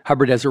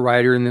Hubbard as a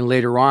writer. And then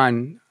later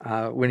on,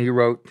 when he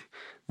wrote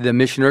the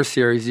Mission Earth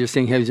series, you're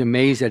saying he was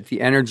amazed at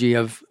the energy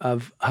of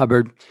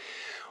Hubbard.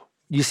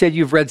 You said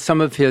you've read some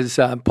of his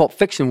Pulp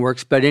Fiction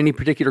works, but any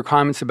particular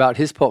comments about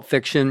his Pulp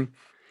Fiction?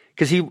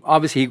 Because he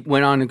obviously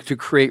went on to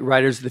create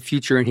Writers of the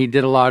Future, and he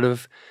did a lot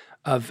of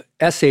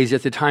essays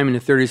at the time in the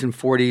 30s and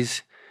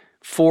 40s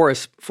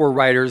for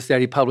writers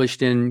that he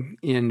published in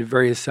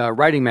various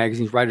writing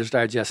magazines, Writer's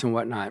Digest and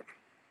whatnot.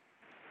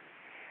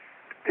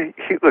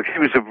 He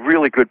was a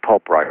really good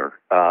pulp writer.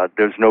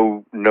 There's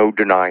no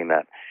denying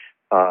that.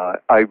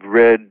 I've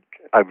read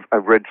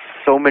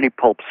so many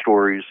pulp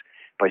stories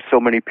by so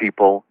many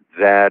people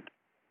that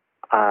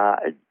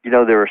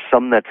there are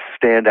some that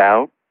stand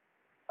out,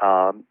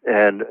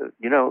 and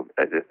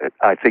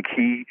I think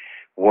he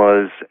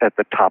was at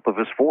the top of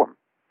his form.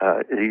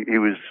 He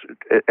was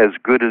as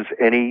good as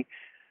any.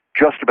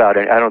 Just about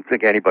any. I don't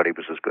think anybody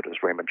was as good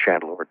as Raymond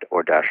Chandler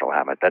or Dashiell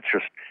Hammett. That's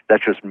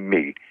just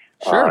me.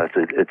 Sure.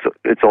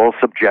 It's all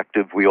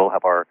subjective. We all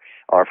have our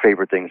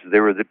favorite things. They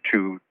were the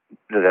two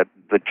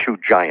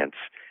giants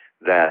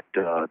that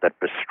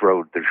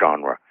bestrode the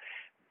genre.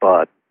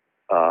 But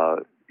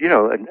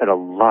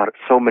and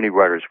so many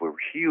writers were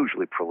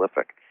hugely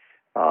prolific.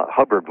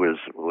 Hubbard was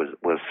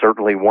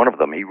certainly one of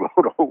them. He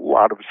wrote a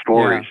lot of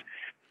stories,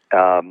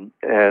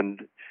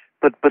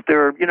 But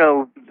there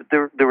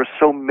were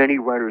so many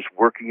writers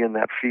working in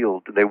that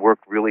field. They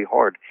worked really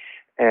hard.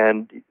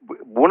 And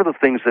one of the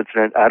things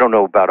I don't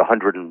know about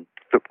 100 and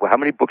how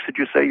many books did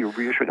you say you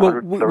reissued?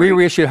 Well, we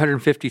reissued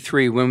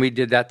 153 when we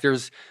did that.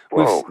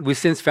 We've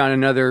since found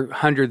another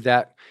 100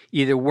 that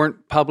either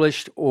weren't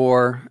published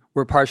or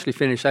were partially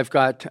finished. I've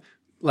got,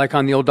 like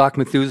on the old Doc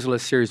Methuselah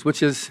series,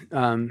 which is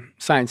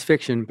science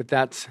fiction, but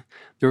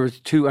there were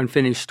 2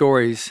 unfinished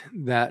stories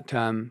that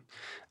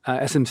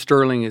S.M.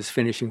 Stirling is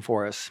finishing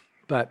for us.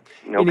 But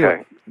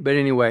anyway,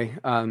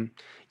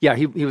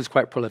 he was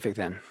quite prolific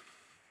then.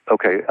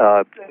 Okay,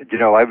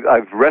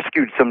 I've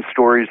rescued some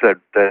stories that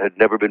had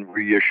never been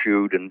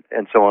reissued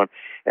and so on,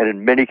 and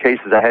in many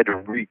cases I had to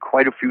read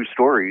quite a few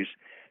stories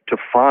to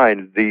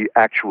find the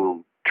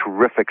actual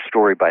terrific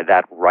story by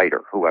that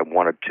writer who I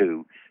wanted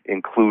to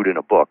include in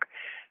a book.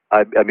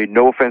 I mean,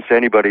 no offense to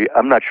anybody,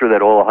 I'm not sure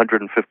that all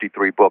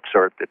 153 books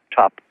are at the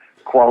top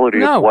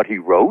quality of what he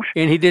wrote.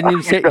 And he didn't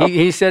even say,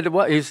 he said it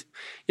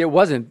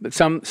wasn't, but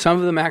some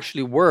of them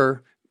actually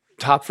were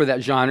top for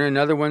that genre, and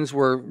other ones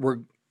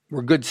were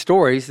good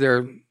stories.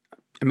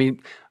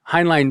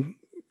 Heinlein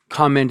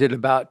commented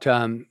about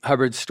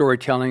Hubbard's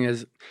storytelling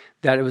as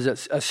that it was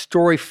a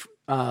story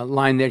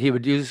line that he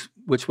would use,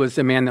 which was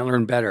The Man That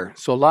Learned Better.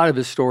 So a lot of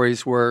his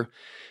stories were,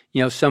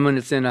 someone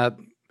that's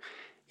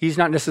he's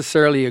not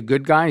necessarily a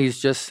good guy. He's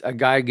just a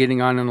guy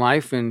getting on in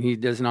life, and he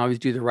doesn't always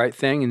do the right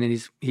thing. And then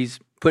he's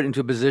put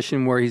into a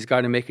position where he's got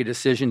to make a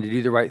decision to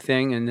do the right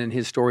thing. And then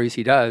his stories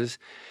he does,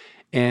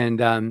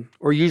 and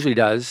or usually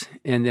does.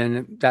 And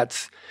then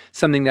that's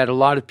something that a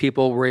lot of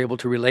people were able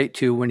to relate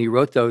to when he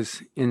wrote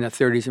those in the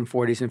 30s and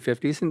 40s and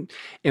 50s. And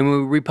when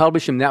we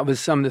republished them, that was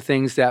some of the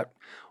things that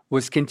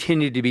was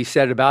continued to be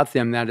said about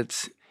them, that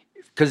it's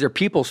because they're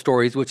people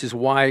stories, which is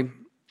why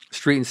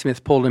Street and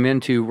Smith pulled him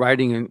into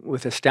writing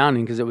with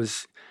Astounding,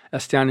 because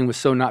Astounding was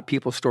so not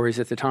people stories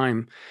at the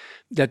time,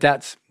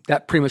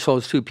 that pretty much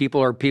holds true.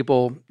 People are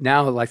people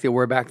now like they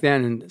were back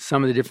then, and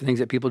some of the different things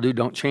that people do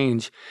don't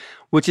change,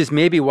 which is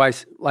maybe why,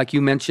 like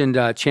you mentioned,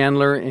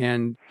 Chandler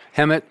and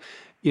Hammett,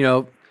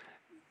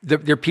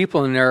 they're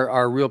people and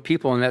are real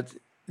people, and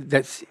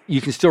that's you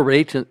can still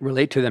relate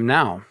to them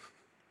now.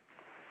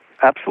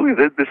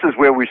 Absolutely. This is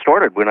where we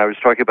started when I was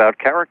talking about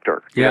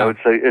character.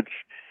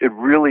 It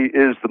really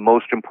is the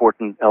most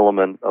important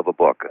element of a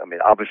book. I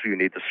mean, obviously you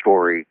need the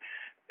story,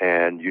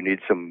 and you need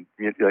an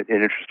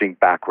interesting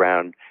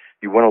background.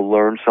 You want to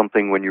learn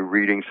something when you're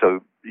reading,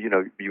 so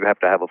you have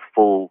to have a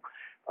full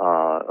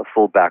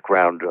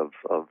background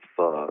of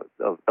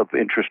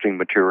interesting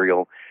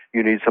material.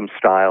 You need some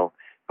style,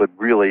 but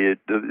really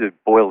it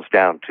boils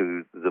down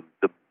to the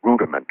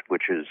rudiment,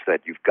 which is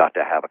that you've got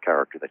to have a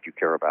character that you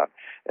care about,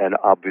 and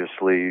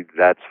obviously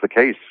that's the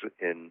case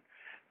in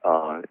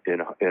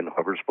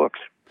Hubbard's books.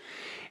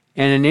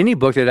 And in any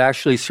book that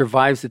actually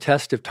survives the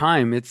test of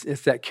time, it's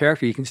that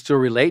character. You can still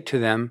relate to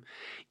them,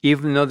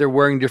 even though they're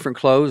wearing different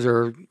clothes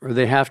or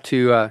they have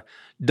to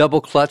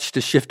double clutch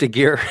to shift a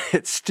gear.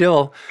 It's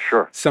still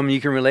someone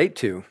you can relate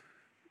to.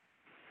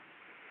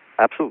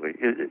 Absolutely,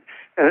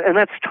 and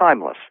that's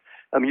timeless.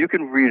 I mean, you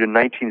can read a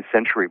 19th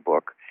century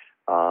book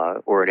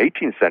or an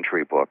 18th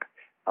century book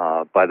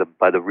by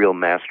the real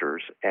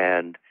masters,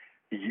 and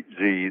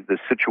the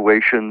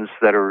situations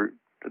that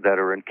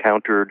are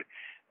encountered,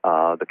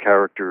 the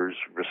characters'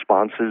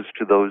 responses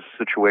to those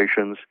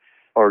situations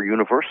are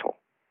universal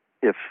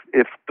if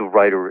the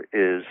writer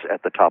is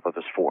at the top of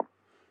his form.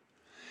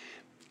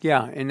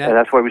 Yeah, and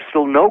that's why we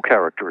still know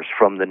characters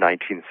from the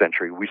 19th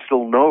century. We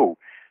still know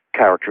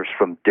characters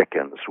from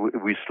Dickens.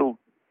 We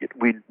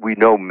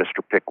know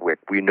Mr. Pickwick.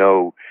 We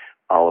know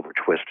Oliver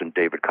Twist and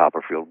David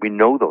Copperfield. We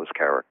know those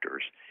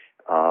characters.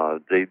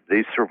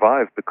 They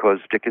survive because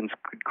Dickens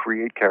could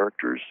create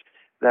characters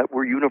that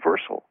were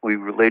universal. We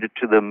related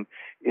to them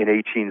in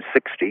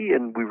 1860,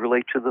 and we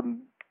relate to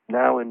them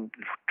now in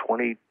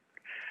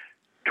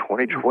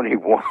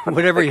 2021.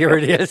 Whatever year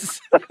it is.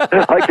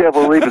 I can't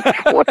believe it's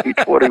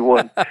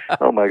 2021.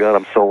 Oh my God,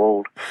 I'm so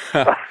old.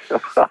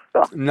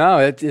 No,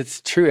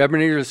 it's true.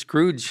 Ebenezer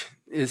Scrooge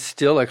is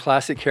still a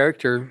classic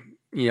character,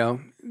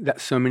 that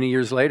so many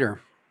years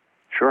later.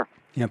 Sure.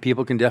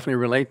 People can definitely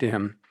relate to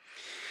him.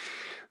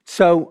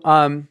 So,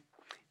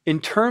 in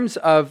terms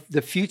of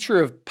the future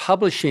of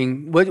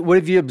publishing, what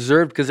have you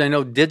observed? Because I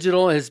know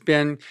digital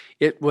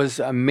it was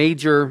a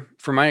major,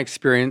 from my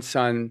experience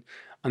on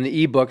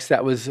the ebooks,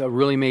 that was a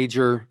really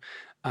major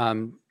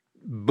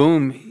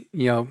boom,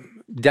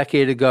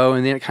 decade ago,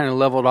 and then it kind of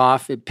leveled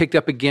off. It picked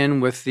up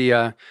again with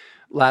the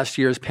last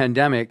year's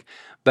pandemic,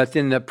 but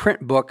then the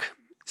print book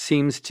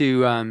seems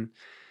to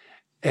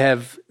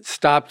have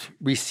stopped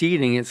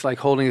receding. It's like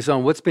holding its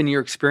own. What's been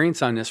your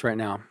experience on this right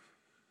now?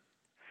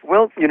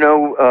 Well,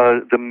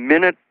 the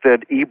minute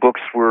that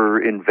ebooks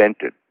were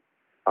invented,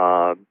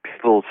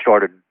 people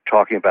started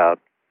talking about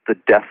the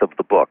death of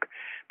the book.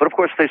 But of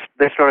course,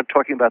 they started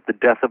talking about the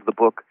death of the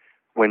book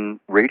when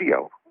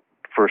radio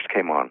first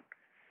came on.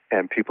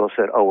 And people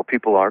said, oh, well,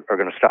 people are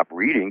going to stop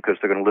reading because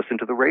they're going to listen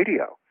to the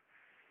radio.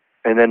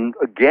 And then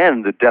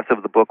again, the death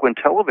of the book when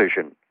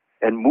television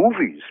and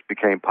movies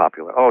became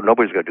popular. Oh,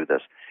 nobody's going to do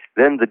this.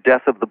 Then the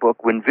death of the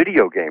book when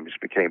video games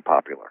became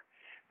popular.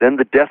 Then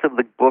the death of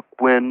the book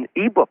when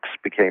ebooks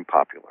became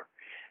popular.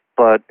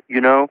 But,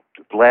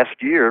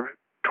 last year,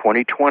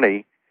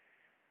 2020,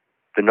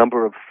 the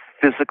number of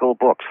physical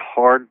books,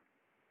 hard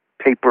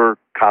paper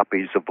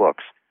copies of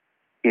books,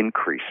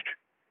 increased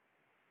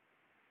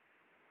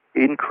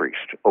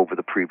over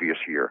the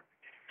previous year.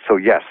 So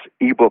yes,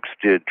 ebooks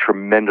did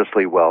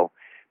tremendously well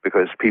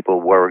because people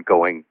weren't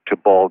going to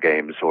ball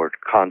games or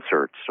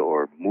concerts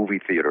or movie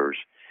theaters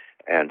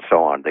and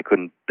so on. They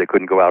couldn't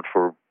go out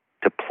to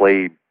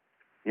play,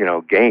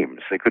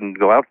 games. They couldn't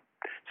go out,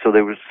 so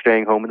they were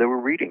staying home and they were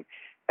reading.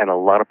 And a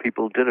lot of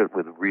people did it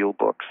with real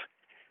books.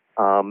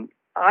 I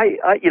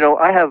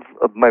have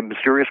my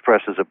Mysterious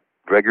Press is a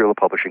regular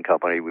publishing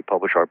company. We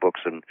publish our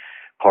books in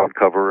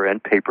hardcover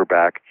and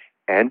paperback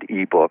and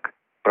ebook.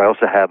 But I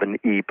also have an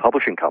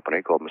e-publishing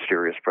company called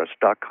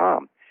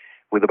MysteriousPress.com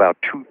with about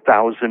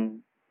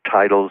 2,000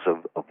 titles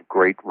of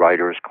great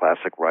writers,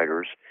 classic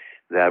writers,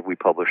 that we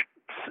published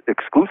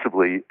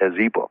exclusively as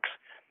ebooks.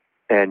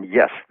 And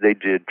yes, they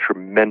did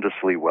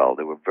tremendously well.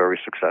 They were very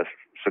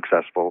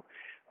successful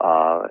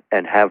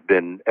and have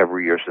been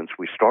every year since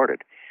we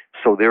started.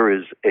 So there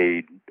is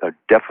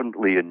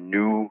definitely a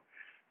new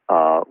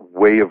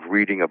way of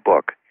reading a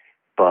book.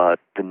 But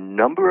the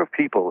number of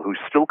people who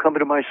still come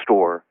into my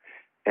store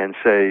and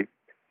say,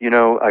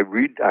 I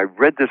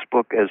read this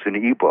book as an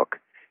ebook,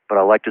 but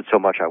I liked it so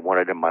much I want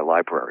it in my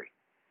library.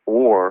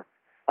 Or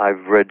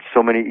I've read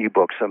so many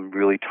ebooks, I'm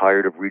really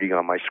tired of reading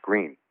on my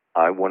screen.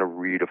 I want to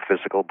read a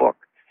physical book.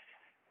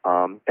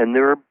 And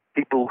there are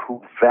people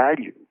who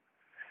value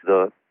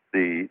the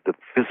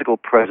physical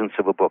presence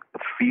of a book, the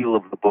feel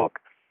of the book.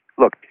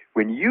 Look,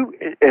 when you,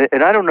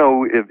 and I don't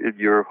know if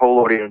your whole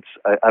audience,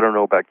 I don't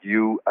know about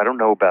you, I don't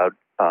know about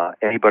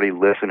anybody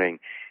listening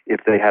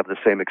if they have the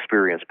same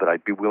experience, but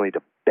I'd be willing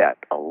to bet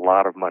a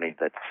lot of money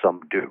that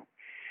some do.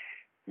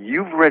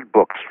 You've read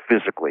books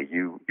physically.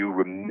 You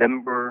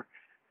remember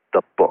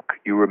the book.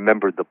 You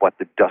remember what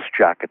the dust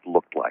jacket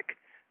looked like.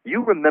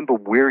 You remember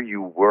where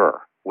you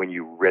were when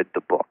you read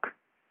the book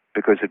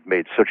because it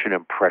made such an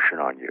impression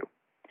on you.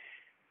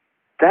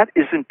 That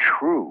isn't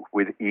true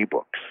with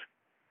ebooks.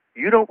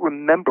 You don't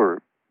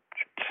remember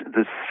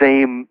you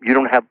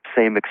don't have the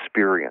same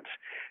experience.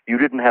 You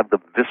didn't have the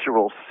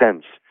visceral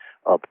sense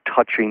of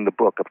touching the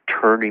book, of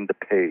turning the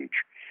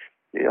page.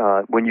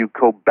 When you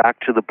go back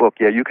to the book,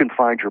 you can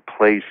find your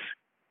place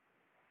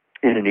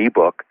in an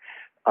ebook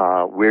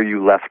where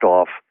you left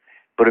off.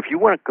 But if you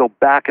want to go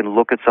back and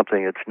look at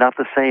something, it's not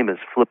the same as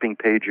flipping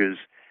pages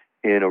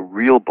in a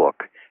real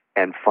book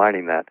and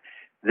finding that.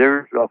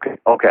 Okay,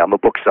 I'm a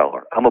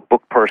bookseller. I'm a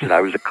book person.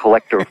 I was a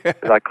collector.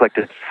 I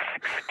collected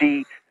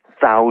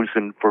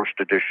 60,000 first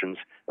editions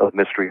of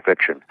mystery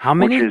fiction. How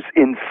many? Which is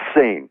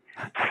insane.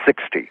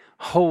 60.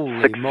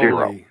 Holy 60.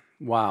 moly.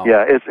 Wow.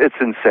 Yeah, it's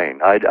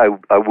insane.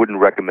 I wouldn't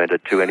recommend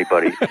it to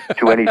anybody,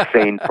 to any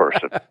sane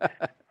person.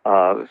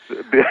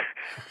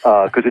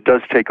 Because it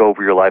does take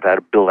over your life. I had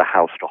to build a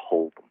house to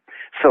hold them.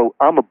 So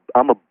I'm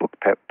a book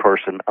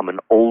person. I'm an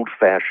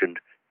old-fashioned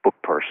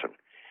book person.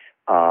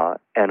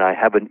 And I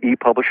have an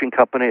e-publishing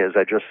company, as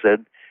I just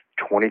said,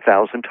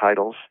 20,000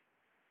 titles.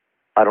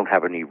 I don't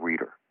have an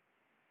e-reader.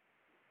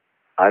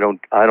 I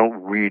don't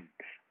read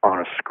on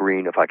a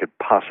screen if I could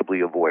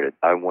possibly avoid it.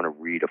 I want to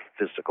read a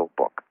physical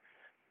book.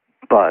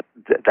 But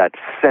that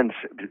sense,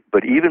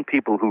 but even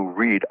people who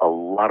read a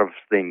lot of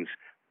things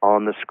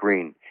on the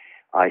screen,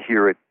 I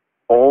hear it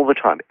all the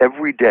time,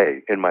 every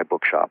day in my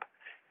bookshop.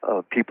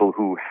 People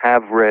who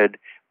have read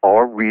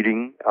are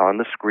reading on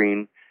the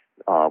screen,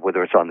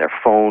 whether it's on their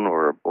phone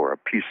or a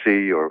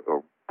PC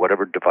or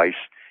whatever device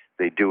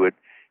they do it,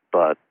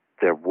 but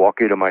they're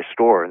walking to my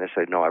store and they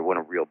say, no, I want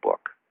a real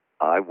book.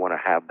 I want to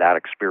have that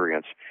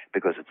experience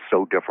because it's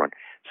so different.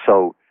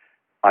 So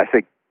I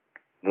think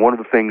one of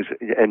the things,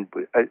 and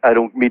I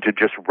don't mean to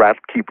just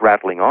keep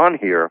rattling on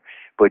here,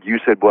 but you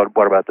said,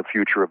 what about the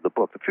future of the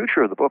book? The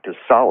future of the book is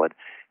solid.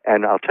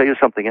 And I'll tell you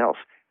something else.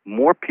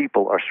 More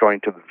people are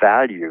starting to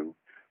value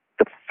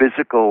the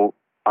physical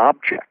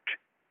object.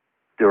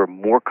 There are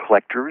more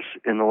collectors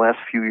in the last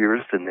few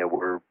years than there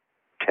were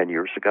 10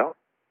 years ago.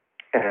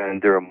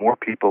 And there are more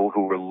people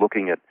who are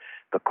looking at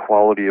the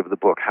quality of the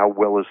book. How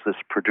well is this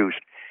produced?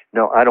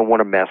 No, I don't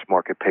want a mass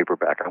market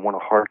paperback. I want a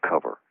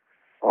hardcover.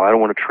 Oh, I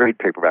don't want a trade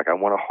paperback. I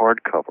want a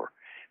hardcover,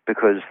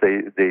 because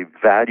they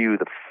value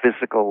the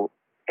physical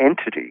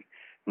entity,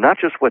 not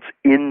just what's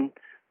in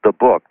the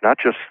book, not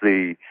just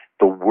the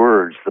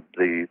words,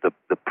 the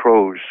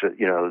prose,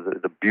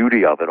 the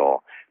beauty of it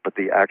all, but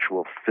the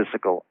actual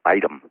physical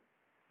item.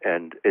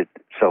 And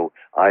so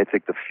I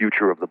think the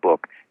future of the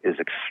book is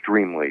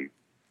extremely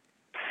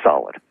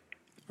solid.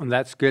 Well,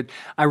 that's good.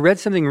 I read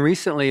something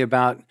recently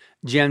about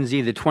Gen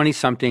Z, the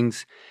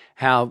 20-somethings,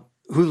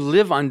 who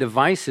live on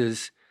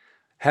devices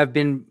have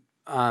been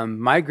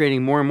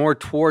migrating more and more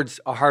towards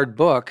a hard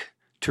book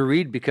to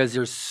read, because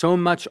there's so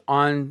much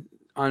on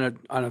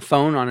a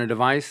phone, on a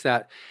device,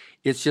 that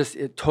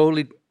it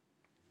totally,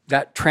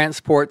 that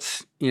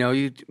transports,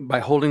 you, by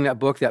holding that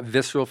book, that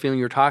visceral feeling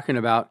you're talking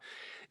about,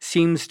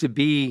 seems to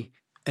be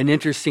an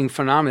interesting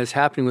phenomenon that's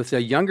happening with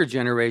the younger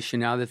generation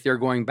now, that they're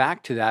going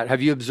back to that.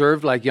 Have you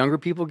observed like younger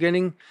people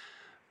getting?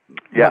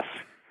 Yes.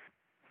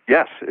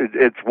 Yes,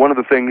 it's one of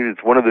the things.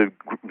 It's one of the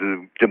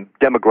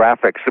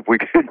demographics, if we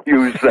could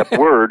use that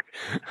word,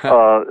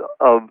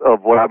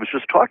 of what I was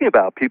just talking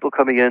about. People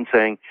coming in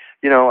saying,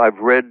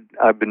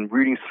 I've been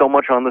reading so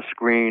much on the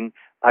screen.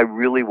 I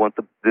really want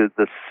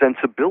the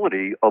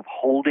sensibility of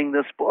holding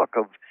this book,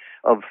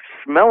 of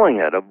smelling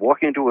it, of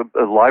walking into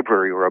a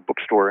library or a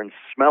bookstore and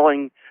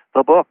smelling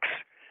the books.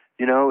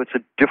 It's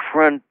a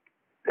different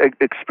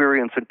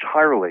experience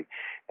entirely.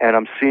 And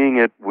I'm seeing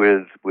it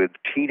with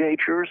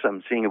teenagers.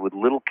 I'm seeing it with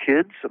little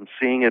kids. I'm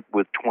seeing it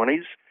with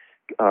 20s,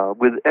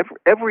 with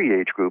every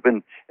age group.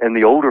 And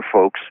the older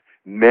folks,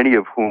 many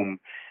of whom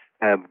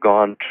have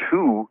gone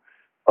to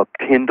a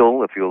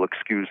Kindle, if you'll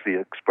excuse the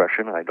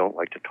expression. I don't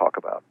like to talk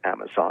about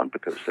Amazon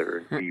because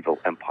they're an evil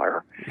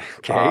empire.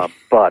 Okay.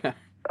 But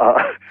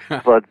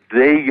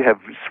they have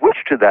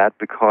switched to that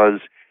because,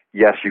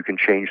 yes, you can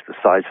change the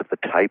size of the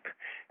type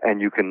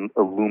and you can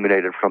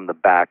illuminate it from the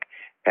back.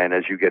 And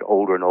as you get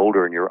older and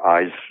older and your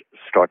eyes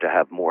start to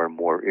have more and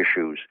more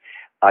issues,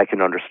 I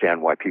can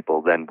understand why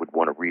people then would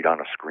want to read on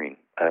a screen.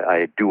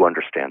 I do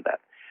understand that.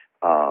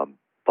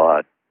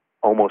 But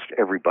almost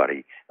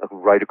everybody,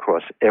 right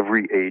across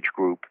every age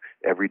group,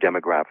 every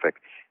demographic,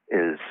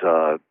 is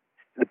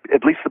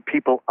at least the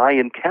people I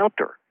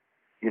encounter.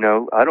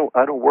 I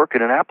don't work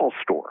in an Apple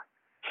store,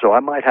 so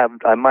I might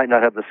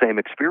not have the same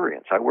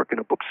experience. I work in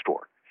a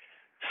bookstore,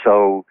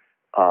 so.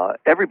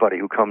 Everybody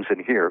who comes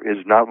in here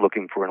is not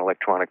looking for an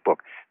electronic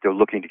book. They're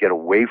looking to get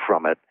away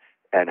from it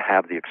and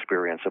have the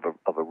experience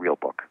of a real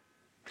book.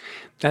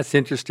 That's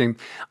interesting.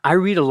 I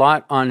read a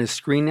lot on a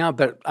screen now,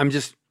 but I'm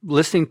just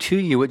listening to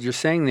you, what you're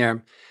saying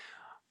there.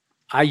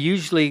 I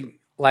usually,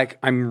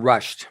 I'm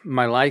rushed.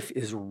 My life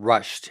is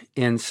rushed.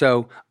 And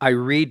so I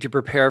read to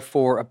prepare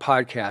for a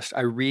podcast.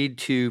 I read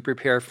to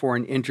prepare for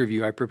an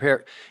interview. I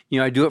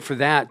do it for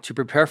that, to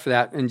prepare for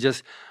that.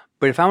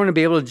 But if I want to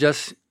be able to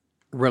just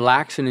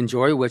relax and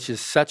enjoy, which is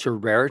such a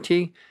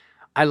rarity,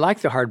 I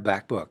like the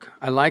hardback book.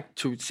 I like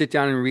to sit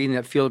down and read in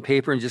that feel of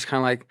paper and just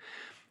kind of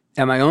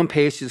at my own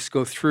pace, just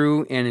go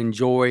through and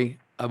enjoy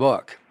a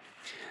book.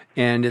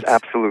 And it's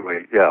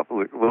absolutely, yeah.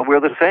 Well,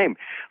 we're the same.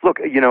 Look,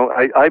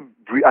 I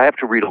have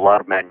to read a lot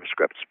of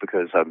manuscripts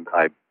because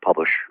I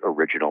publish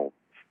original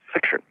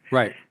fiction.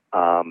 Right.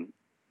 And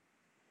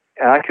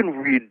I can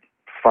read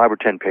 5 or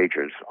 10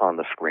 pages on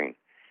the screen.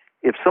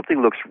 If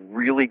something looks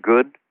really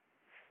good,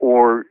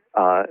 or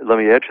let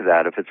me add to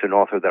that, if it's an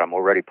author that I'm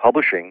already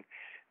publishing,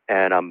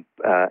 and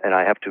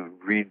I have to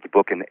read the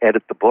book and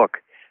edit the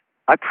book,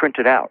 I print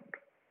it out.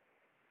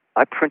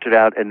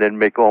 And then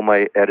make all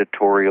my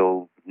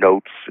editorial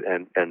notes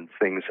and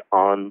things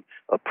on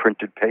a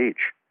printed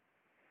page,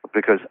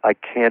 because I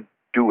can't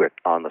do it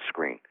on the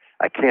screen.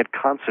 I can't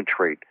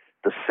concentrate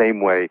the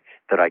same way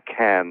that I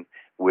can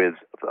with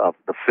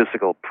the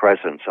physical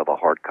presence of a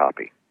hard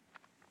copy.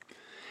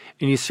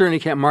 And you certainly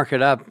can't mark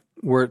it up.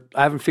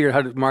 I haven't figured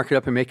out how to mark it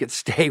up and make it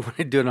stay when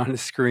I do it on the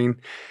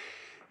screen.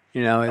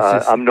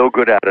 I'm no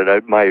good at it.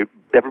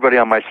 Everybody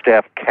on my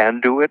staff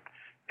can do it,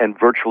 and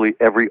virtually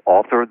every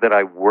author that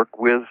I work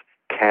with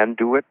can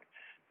do it.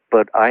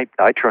 But I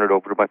turn it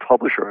over to my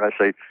publisher, and I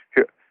say,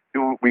 "Here,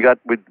 we got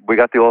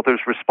the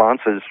author's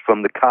responses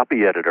from the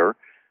copy editor,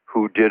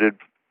 who did it,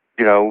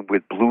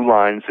 with blue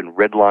lines and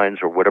red lines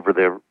or whatever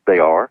they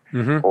are.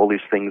 Mm-hmm. All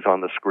these things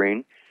on the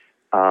screen.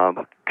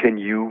 Can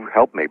you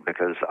help me?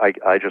 Because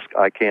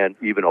I can't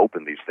even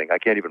open these things. I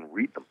can't even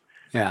read them,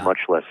 much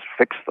less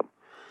fix them.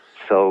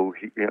 So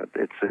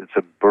it's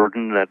a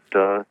burden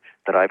that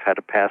I've had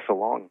to pass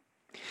along."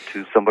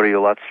 to somebody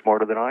a lot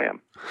smarter than I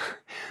am.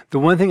 The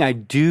one thing I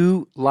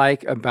do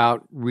like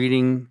about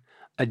reading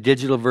a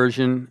digital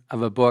version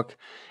of a book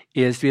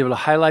is to be able to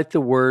highlight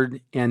the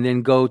word and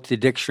then go to the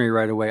dictionary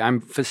right away.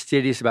 I'm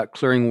fastidious about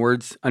clearing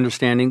words,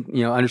 understanding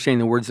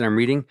the words that I'm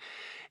reading.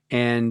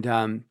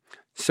 And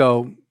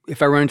so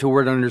if I run into a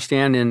word I don't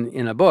understand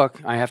in a book,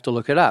 I have to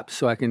look it up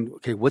so I can,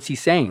 okay, what's he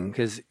saying?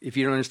 Because if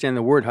you don't understand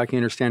the word, how can you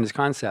understand his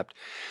concept?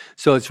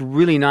 So it's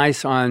really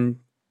nice on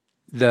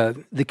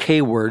the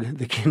K word,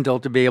 the Kindle,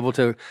 to be able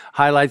to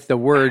highlight the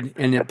word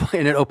and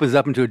it opens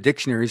up into a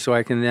dictionary so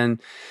I can then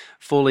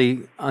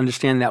fully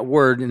understand that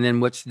word and then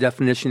what's the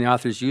definition the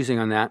author is using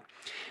on that.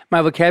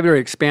 My vocabulary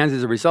expands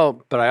as a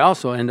result, but I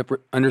also end up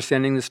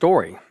understanding the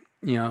story,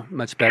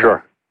 much better.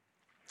 Sure.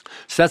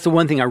 So that's the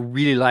one thing I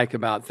really like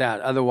about that.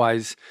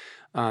 Otherwise,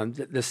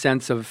 the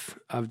sense of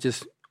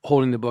just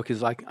holding the book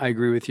is like, I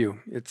agree with you.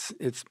 It's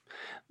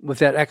with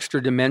that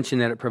extra dimension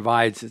that it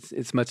provides,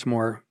 it's much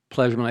more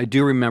pleasurable. I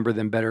do remember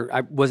them better.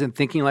 I wasn't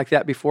thinking like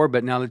that before,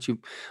 but now that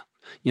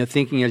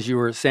thinking as you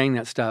were saying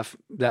that stuff,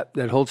 that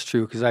holds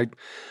true, because I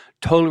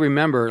totally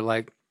remember,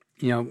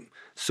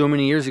 so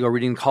many years ago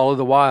reading Call of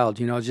the Wild,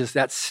 just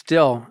that's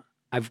still,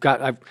 I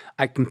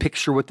can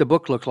picture what the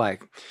book looked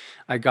like.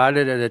 I got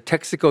it at a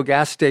Texaco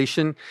gas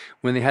station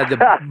when they had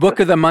the Book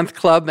of the Month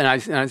Club, and I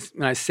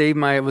saved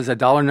it was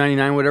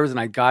 $1.99, whatever, and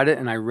I got it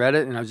and I read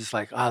it, and I was just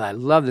like, oh, I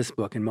love this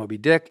book, and Moby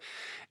Dick,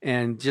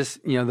 and just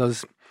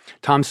those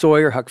Tom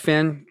Sawyer, Huck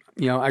Finn.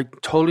 I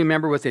totally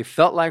remember what they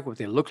felt like, what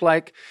they looked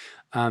like,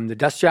 the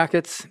dust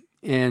jackets,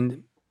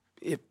 and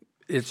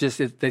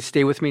they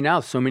stay with me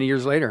now, so many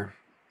years later.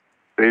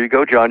 There you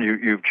go, John.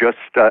 You've just,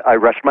 I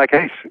rest my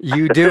case.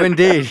 You do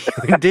indeed.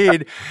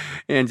 Indeed.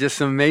 And just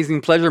some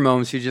amazing pleasure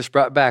moments you just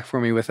brought back for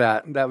me with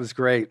that. That was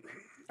great.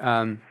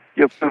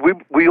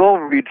 We all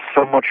read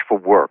so much for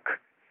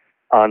work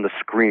on the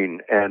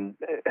screen. And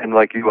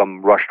like you,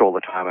 I'm rushed all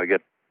the time. I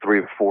get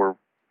 300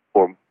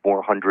 or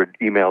 400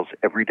 emails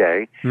every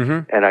day.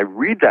 Mm-hmm. And I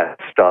read that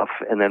stuff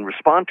and then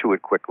respond to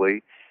it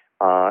quickly.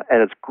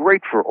 And it's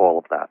great for all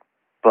of that.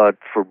 But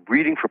for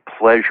reading for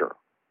pleasure,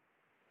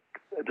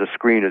 the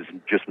screen is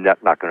just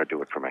not going to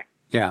do it for me.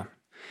 Yeah.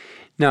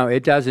 No,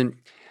 it doesn't.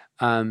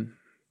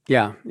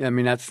 Yeah. I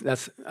mean,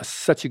 that's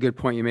such a good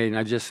point you made.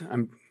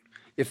 And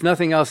if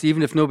nothing else,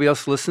 even if nobody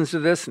else listens to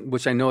this,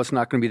 which I know it's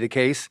not going to be the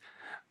case,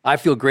 I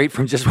feel great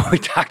from just what we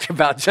talked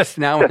about just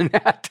now and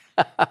that.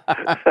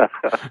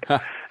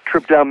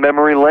 Trip down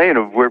memory lane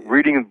of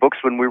reading books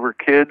when we were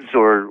kids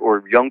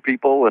or young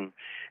people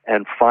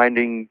and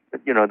finding,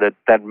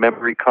 that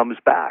memory comes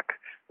back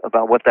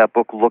about what that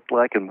book looked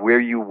like and where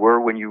you were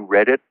when you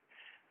read it.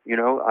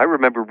 I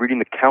remember reading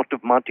The Count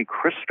of Monte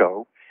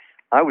Cristo.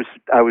 I was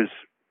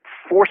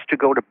forced to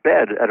go to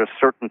bed at a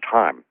certain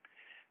time.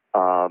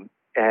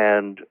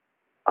 And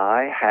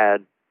I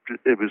had,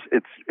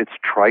 it's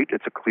trite,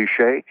 it's a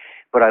cliche,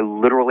 but I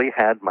literally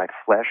had my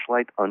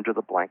flashlight under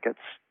the blankets.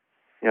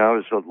 I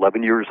was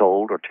 11 years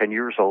old or 10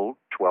 years old,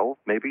 12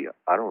 maybe,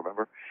 I don't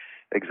remember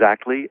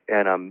exactly.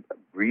 And I'm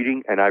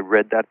reading, and I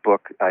read that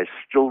book. I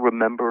still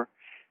remember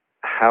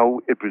how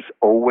it was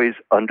always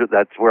under.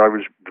 That's where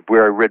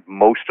I read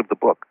most of the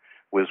book,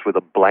 was with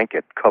a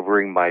blanket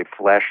covering my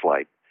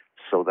flashlight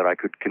so that I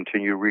could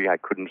continue reading. I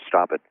couldn't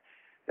stop it.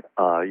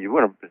 You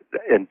want to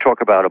and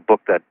talk about a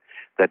book that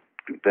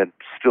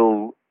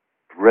still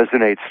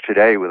resonates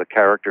today with a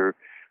character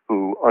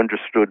who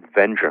understood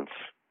vengeance,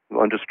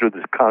 who understood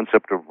the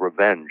concept of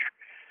revenge.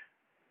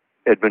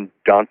 Edmond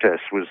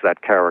Dantes was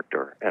that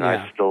character, and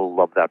yeah. I still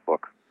love that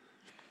book.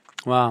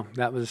 Wow,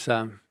 that was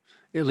at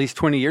least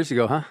 20 years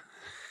ago, huh?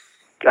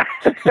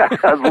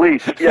 At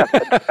least, yeah.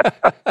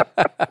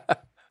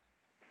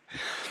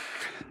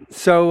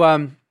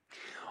 So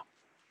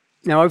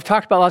now I've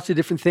talked about lots of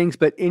different things,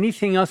 but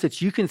anything else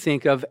that you can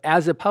think of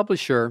as a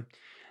publisher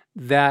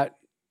that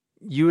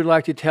you would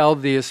like to tell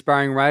the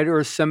aspiring writer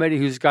or somebody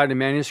who's got a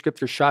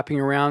manuscript or shopping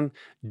around,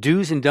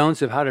 do's and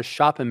don'ts of how to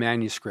shop a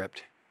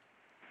manuscript?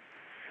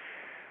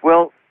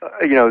 Well,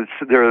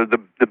 there are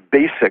the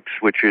basics,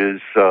 which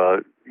is,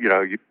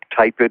 you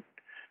type it,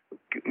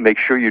 make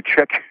sure you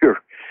check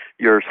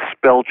your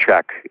spell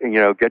check, and,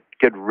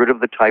 get rid of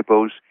the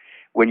typos.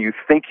 When you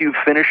think you've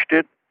finished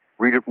it,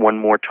 read it one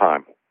more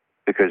time,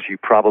 because you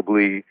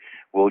probably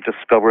will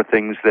discover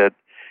things that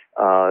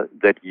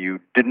you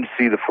didn't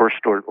see the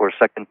first or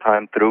second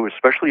time through,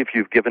 especially if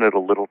you've given it a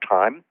little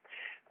time.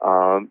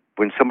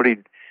 When somebody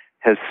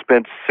has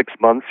spent 6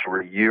 months or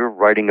a year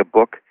writing a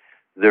book,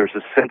 there's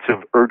a sense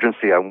of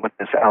urgency. I want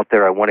this out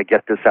there. I want to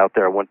get this out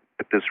there. I want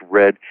to get this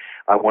read.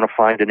 I want to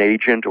find an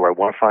agent, or I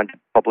want to find a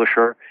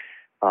publisher.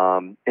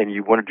 And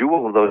you want to do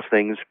all of those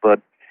things,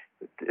 but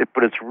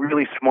it's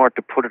really smart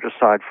to put it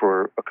aside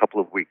for a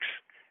couple of weeks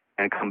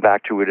and come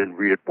back to it and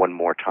read it one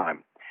more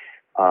time.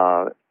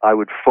 I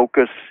would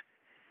focus.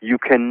 You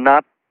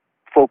cannot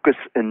focus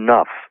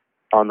enough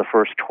on the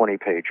first 20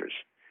 pages.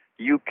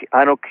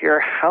 I don't care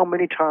how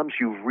many times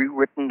you've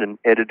rewritten and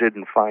edited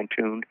and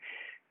fine-tuned.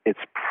 It's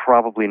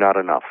probably not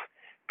enough,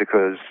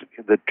 because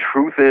the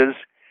truth is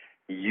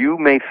You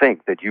may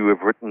think that you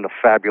have written a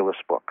fabulous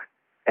book,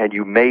 and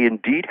you may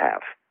indeed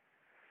have,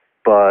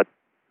 but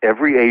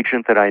every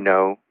agent that I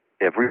know,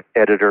 every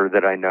editor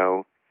that I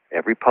know,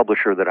 every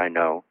publisher that I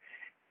know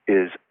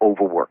is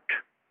overworked.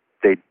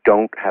 They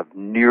don't have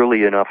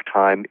nearly enough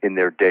time in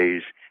their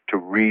days to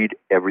read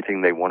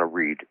everything they want to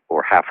read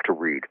or have to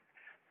read.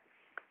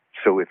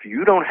 So if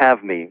you don't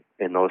have me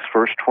in those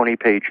first 20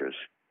 pages,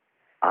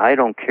 I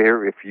don't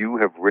care if you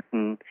have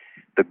written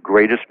the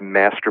greatest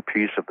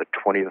masterpiece of the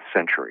 20th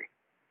century,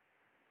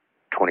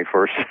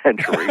 21st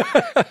century.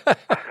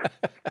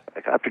 I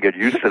have to get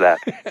used to that.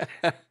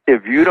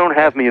 If you don't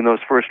have me in those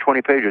first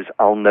 20 pages,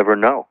 I'll never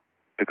know,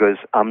 because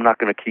I'm not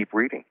going to keep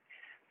reading.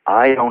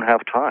 I don't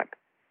have time.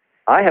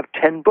 I have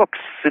 10 books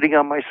sitting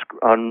on my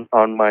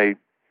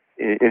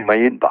in my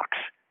inbox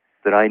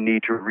that I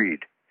need to read.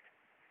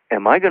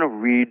 Am I going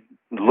to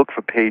look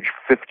for page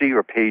 50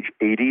 or page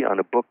 80 on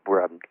a book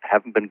where I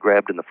haven't been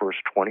grabbed in the first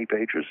 20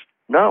 pages?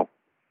 No.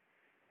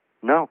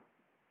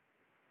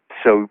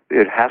 So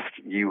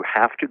you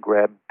have to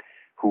grab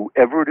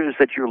whoever it is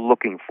that you're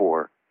looking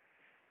for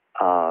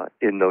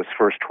in those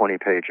first 20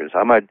 pages.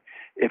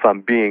 If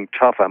I'm being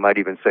tough, I might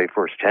even say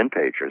first 10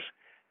 pages.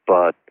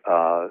 But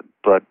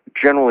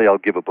generally, I'll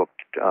give a book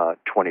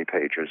 20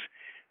 pages,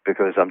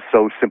 because I'm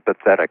so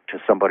sympathetic to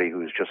somebody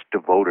who's just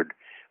devoted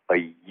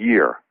a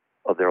year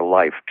of their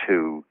life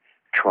to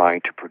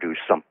trying to produce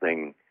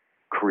something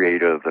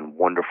creative and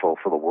wonderful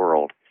for the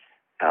world.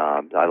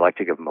 I like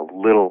to give them a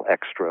little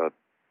extra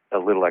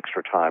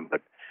time,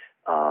 but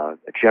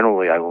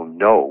generally I will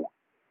know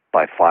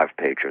by 5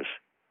 pages.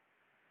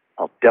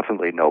 I'll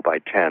definitely know by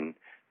 10,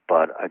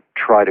 but I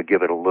try to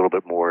give it a little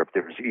bit more if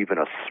there's even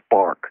a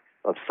spark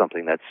of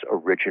something that's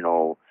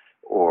original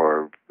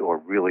or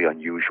really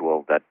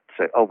unusual, that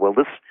say, oh well,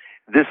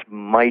 this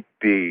might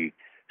be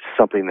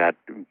something that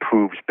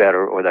proves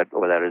better, or that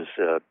is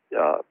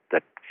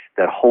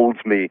that holds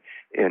me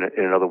in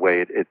another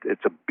way.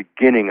 It's a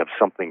beginning of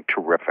something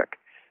terrific.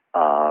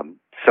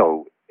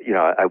 So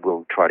I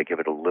will try to give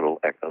it a little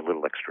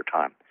extra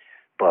time,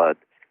 but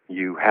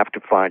you have to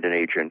find an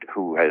agent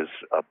who has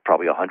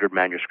probably 100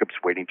 manuscripts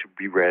waiting to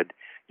be read.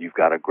 You've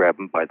got to grab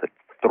them by the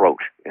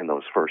throat in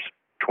those first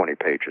 20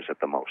 pages at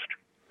the most.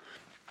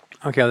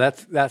 Okay,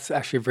 that's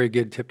actually a very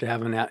good tip to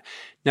have on that.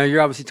 Now,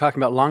 you're obviously talking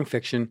about long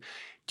fiction.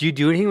 Do you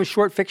do anything with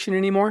short fiction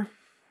anymore?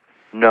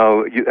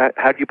 No.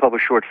 How do you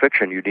publish short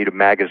fiction? You need a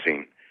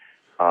magazine.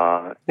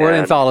 Or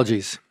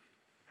anthologies.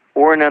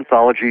 Or an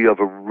anthology of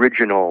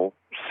original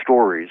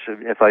stories.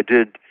 If I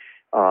did,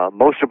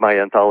 most of my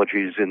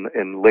anthologies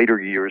in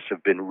later years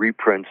have been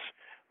reprints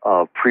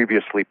of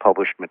previously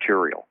published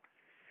material.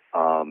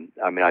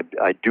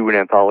 I do an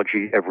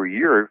anthology every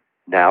year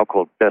now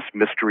called Best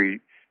Mystery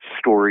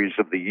Stories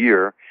of the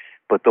Year,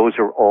 but those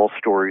are all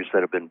stories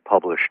that have been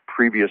published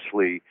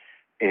previously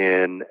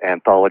in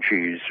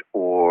anthologies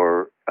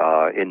or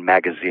in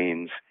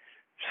magazines,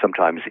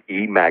 sometimes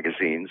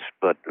e-magazines,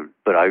 but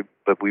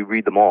we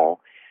read them all.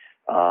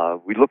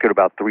 We look at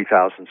about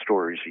 3,000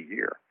 stories a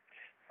year,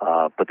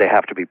 but they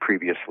have to be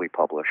previously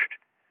published.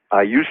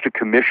 I used to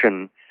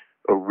commission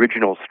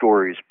original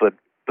stories, but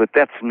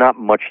that's not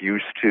much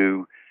use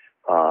to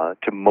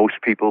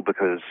most people,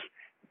 because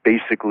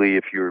basically,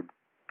 if you're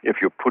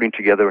putting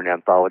together an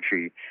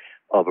anthology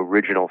of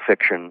original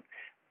fiction,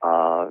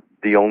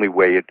 the only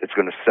way it's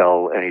going to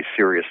sell any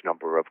serious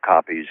number of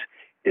copies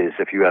is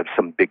if you have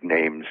some big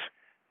names.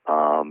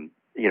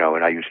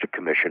 And I used to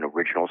commission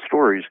original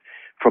stories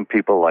from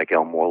people like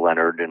Elmore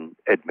Leonard and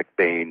Ed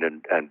McBain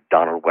and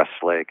Donald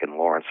Westlake and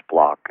Lawrence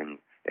Block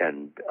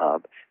and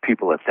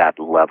people at that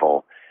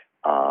level.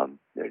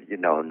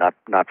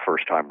 Not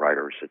first-time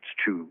writers. It's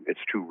too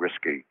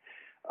risky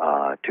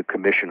to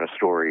commission a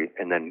story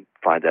and then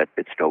find that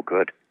it's no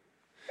good.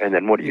 And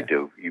then what do you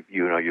do?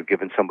 You've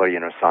given somebody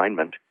an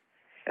assignment,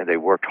 and they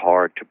worked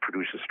hard to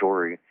produce a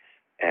story,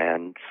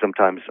 and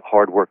sometimes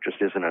hard work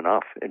just isn't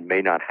enough. It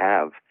may not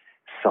have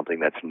something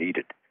that's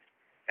needed,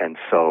 and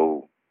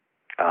so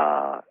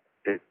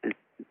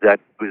that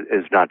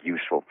is not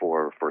useful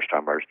for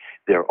first-time writers.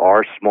 There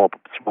are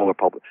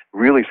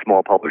really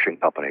small publishing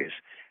companies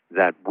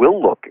that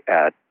will look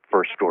at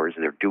first stories.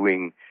 They're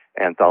doing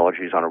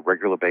anthologies on a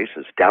regular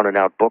basis, Down and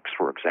Out Books,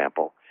 for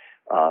example.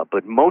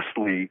 But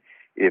mostly,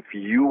 if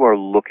you are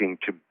looking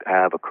to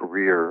have a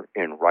career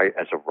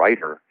as a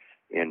writer,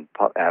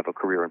 have a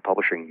career in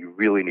publishing, you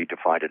really need to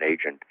find an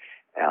agent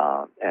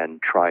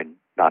and try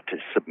not to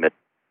submit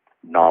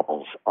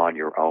novels on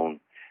your own.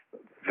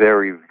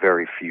 Very,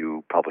 very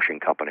few publishing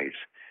companies.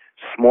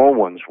 Small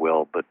ones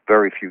will, but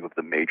very few of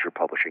the major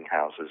publishing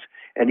houses,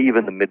 and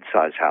even the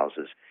mid-size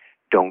houses,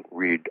 don't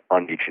read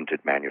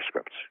unagented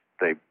manuscripts.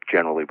 They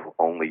generally will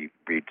only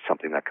read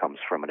something that comes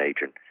from an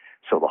agent.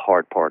 So the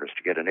hard part is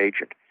to get an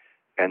agent.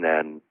 And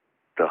then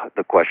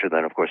the question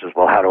then, of course, is,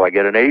 well, how do I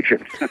get an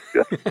agent?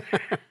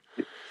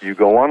 You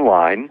go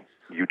online,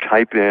 you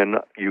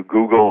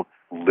Google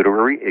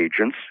literary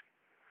agents,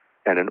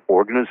 and an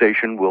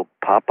organization will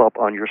pop up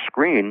on your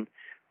screen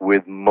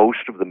with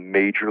most of the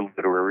major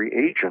literary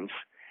agents,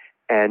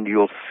 and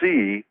you'll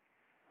see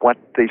what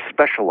they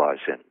specialize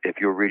in. If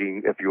you're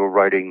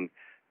writing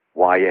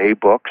YA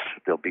books,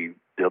 there'll be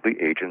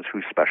agents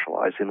who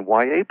specialize in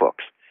YA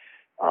books,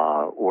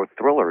 or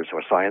thrillers,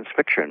 or science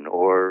fiction,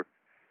 or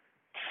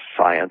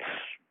science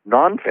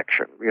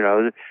nonfiction.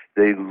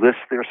 They list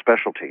their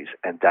specialties,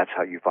 and that's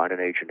how you find an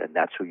agent, and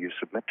that's who you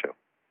submit to.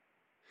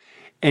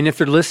 And if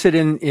they're listed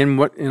in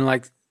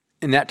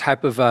that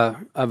type of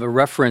a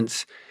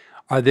reference,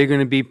 are they going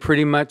to be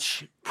pretty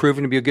much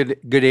proven to be a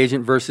good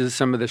agent versus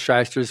some of the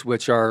shysters,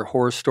 which are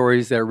horror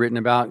stories that are written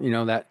about?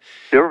 That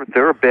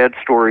there are bad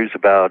stories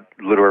about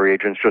literary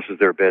agents, just as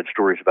there are bad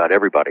stories about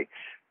everybody.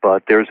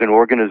 But there's an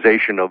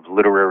organization of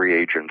literary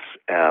agents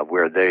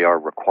where they are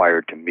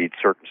required to meet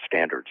certain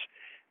standards,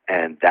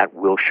 and that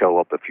will show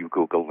up if you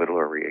Google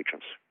literary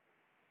agents.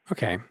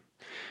 Okay.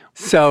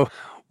 So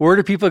where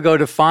do people go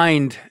to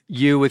find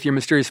you with your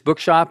Mysterious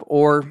Bookshop,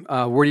 or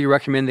where do you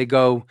recommend they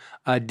go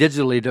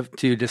digitally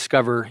to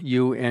discover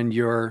you and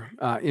your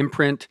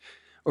imprint,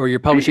 or your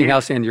publishing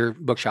house and your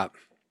bookshop?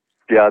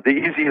 Yeah, the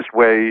easiest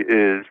way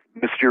is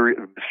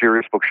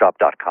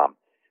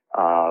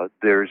mysteriousbookshop.com.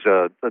 There's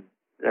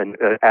an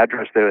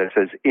address there that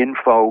says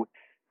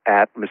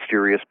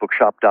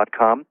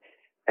info@mysteriousbookshop.com.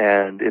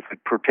 And if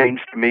it pertains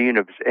to me and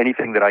if there's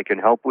anything that I can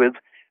help with,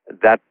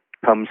 that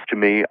comes to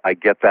me. I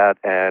get that,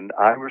 and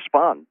I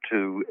respond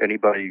to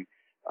anybody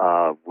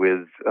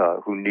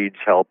who needs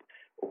help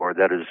or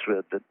that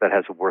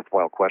has a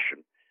worthwhile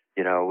question.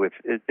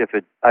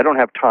 I don't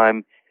have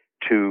time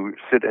to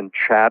sit and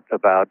chat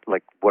about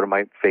what are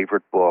my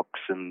favorite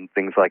books and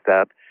things like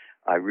that.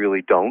 I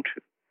really don't.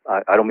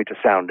 I don't mean to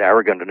sound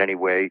arrogant in any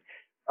way,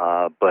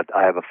 but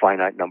I have a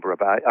finite number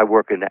I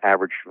work in an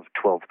average of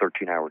 12,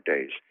 13-hour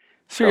days.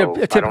 So you're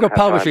a typical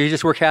publisher. You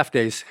just work half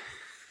days.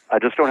 I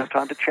just don't have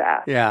time to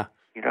chat. Yeah.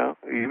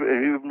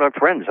 Even my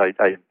friends,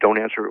 I don't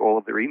answer all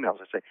of their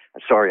emails. I say,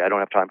 I'm sorry, I don't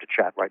have time to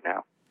chat right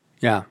now.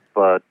 Yeah.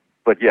 But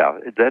yeah,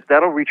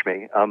 that'll reach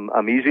me.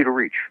 I'm easy to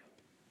reach.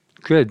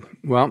 Good.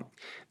 Well,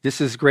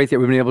 this is great that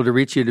we've been able to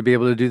reach you to be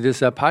able to do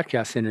this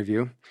podcast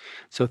interview.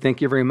 So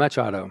thank you very much,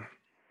 Otto.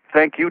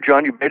 Thank you,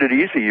 John. You made it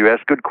easy. You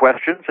asked good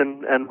questions,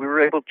 and we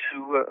were able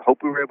to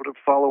hope we were able to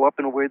follow up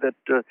in a way that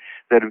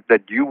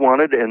you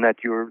wanted and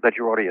that your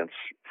audience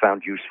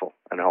found useful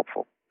and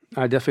helpful.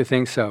 I definitely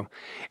think so.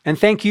 And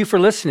thank you for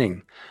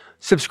listening.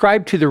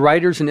 Subscribe to the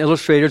Writers and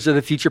Illustrators of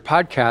the Future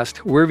podcast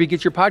wherever you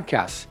get your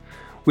podcasts.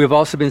 We have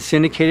also been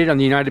syndicated on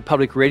the United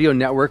Public Radio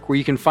Network, where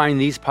you can find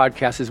these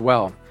podcasts as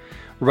well.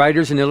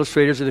 Writers and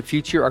Illustrators of the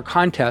Future are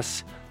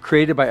contests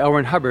created by L.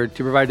 Ron Hubbard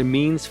to provide a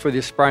means for the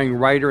aspiring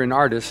writer and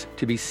artist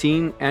to be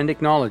seen and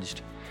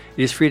acknowledged.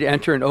 It is free to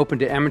enter and open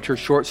to amateur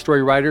short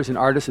story writers and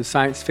artists of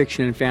science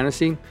fiction and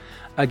fantasy.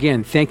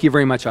 Again, thank you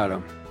very much,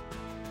 Otto.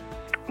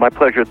 My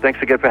pleasure.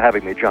 Thanks again for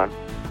having me, John.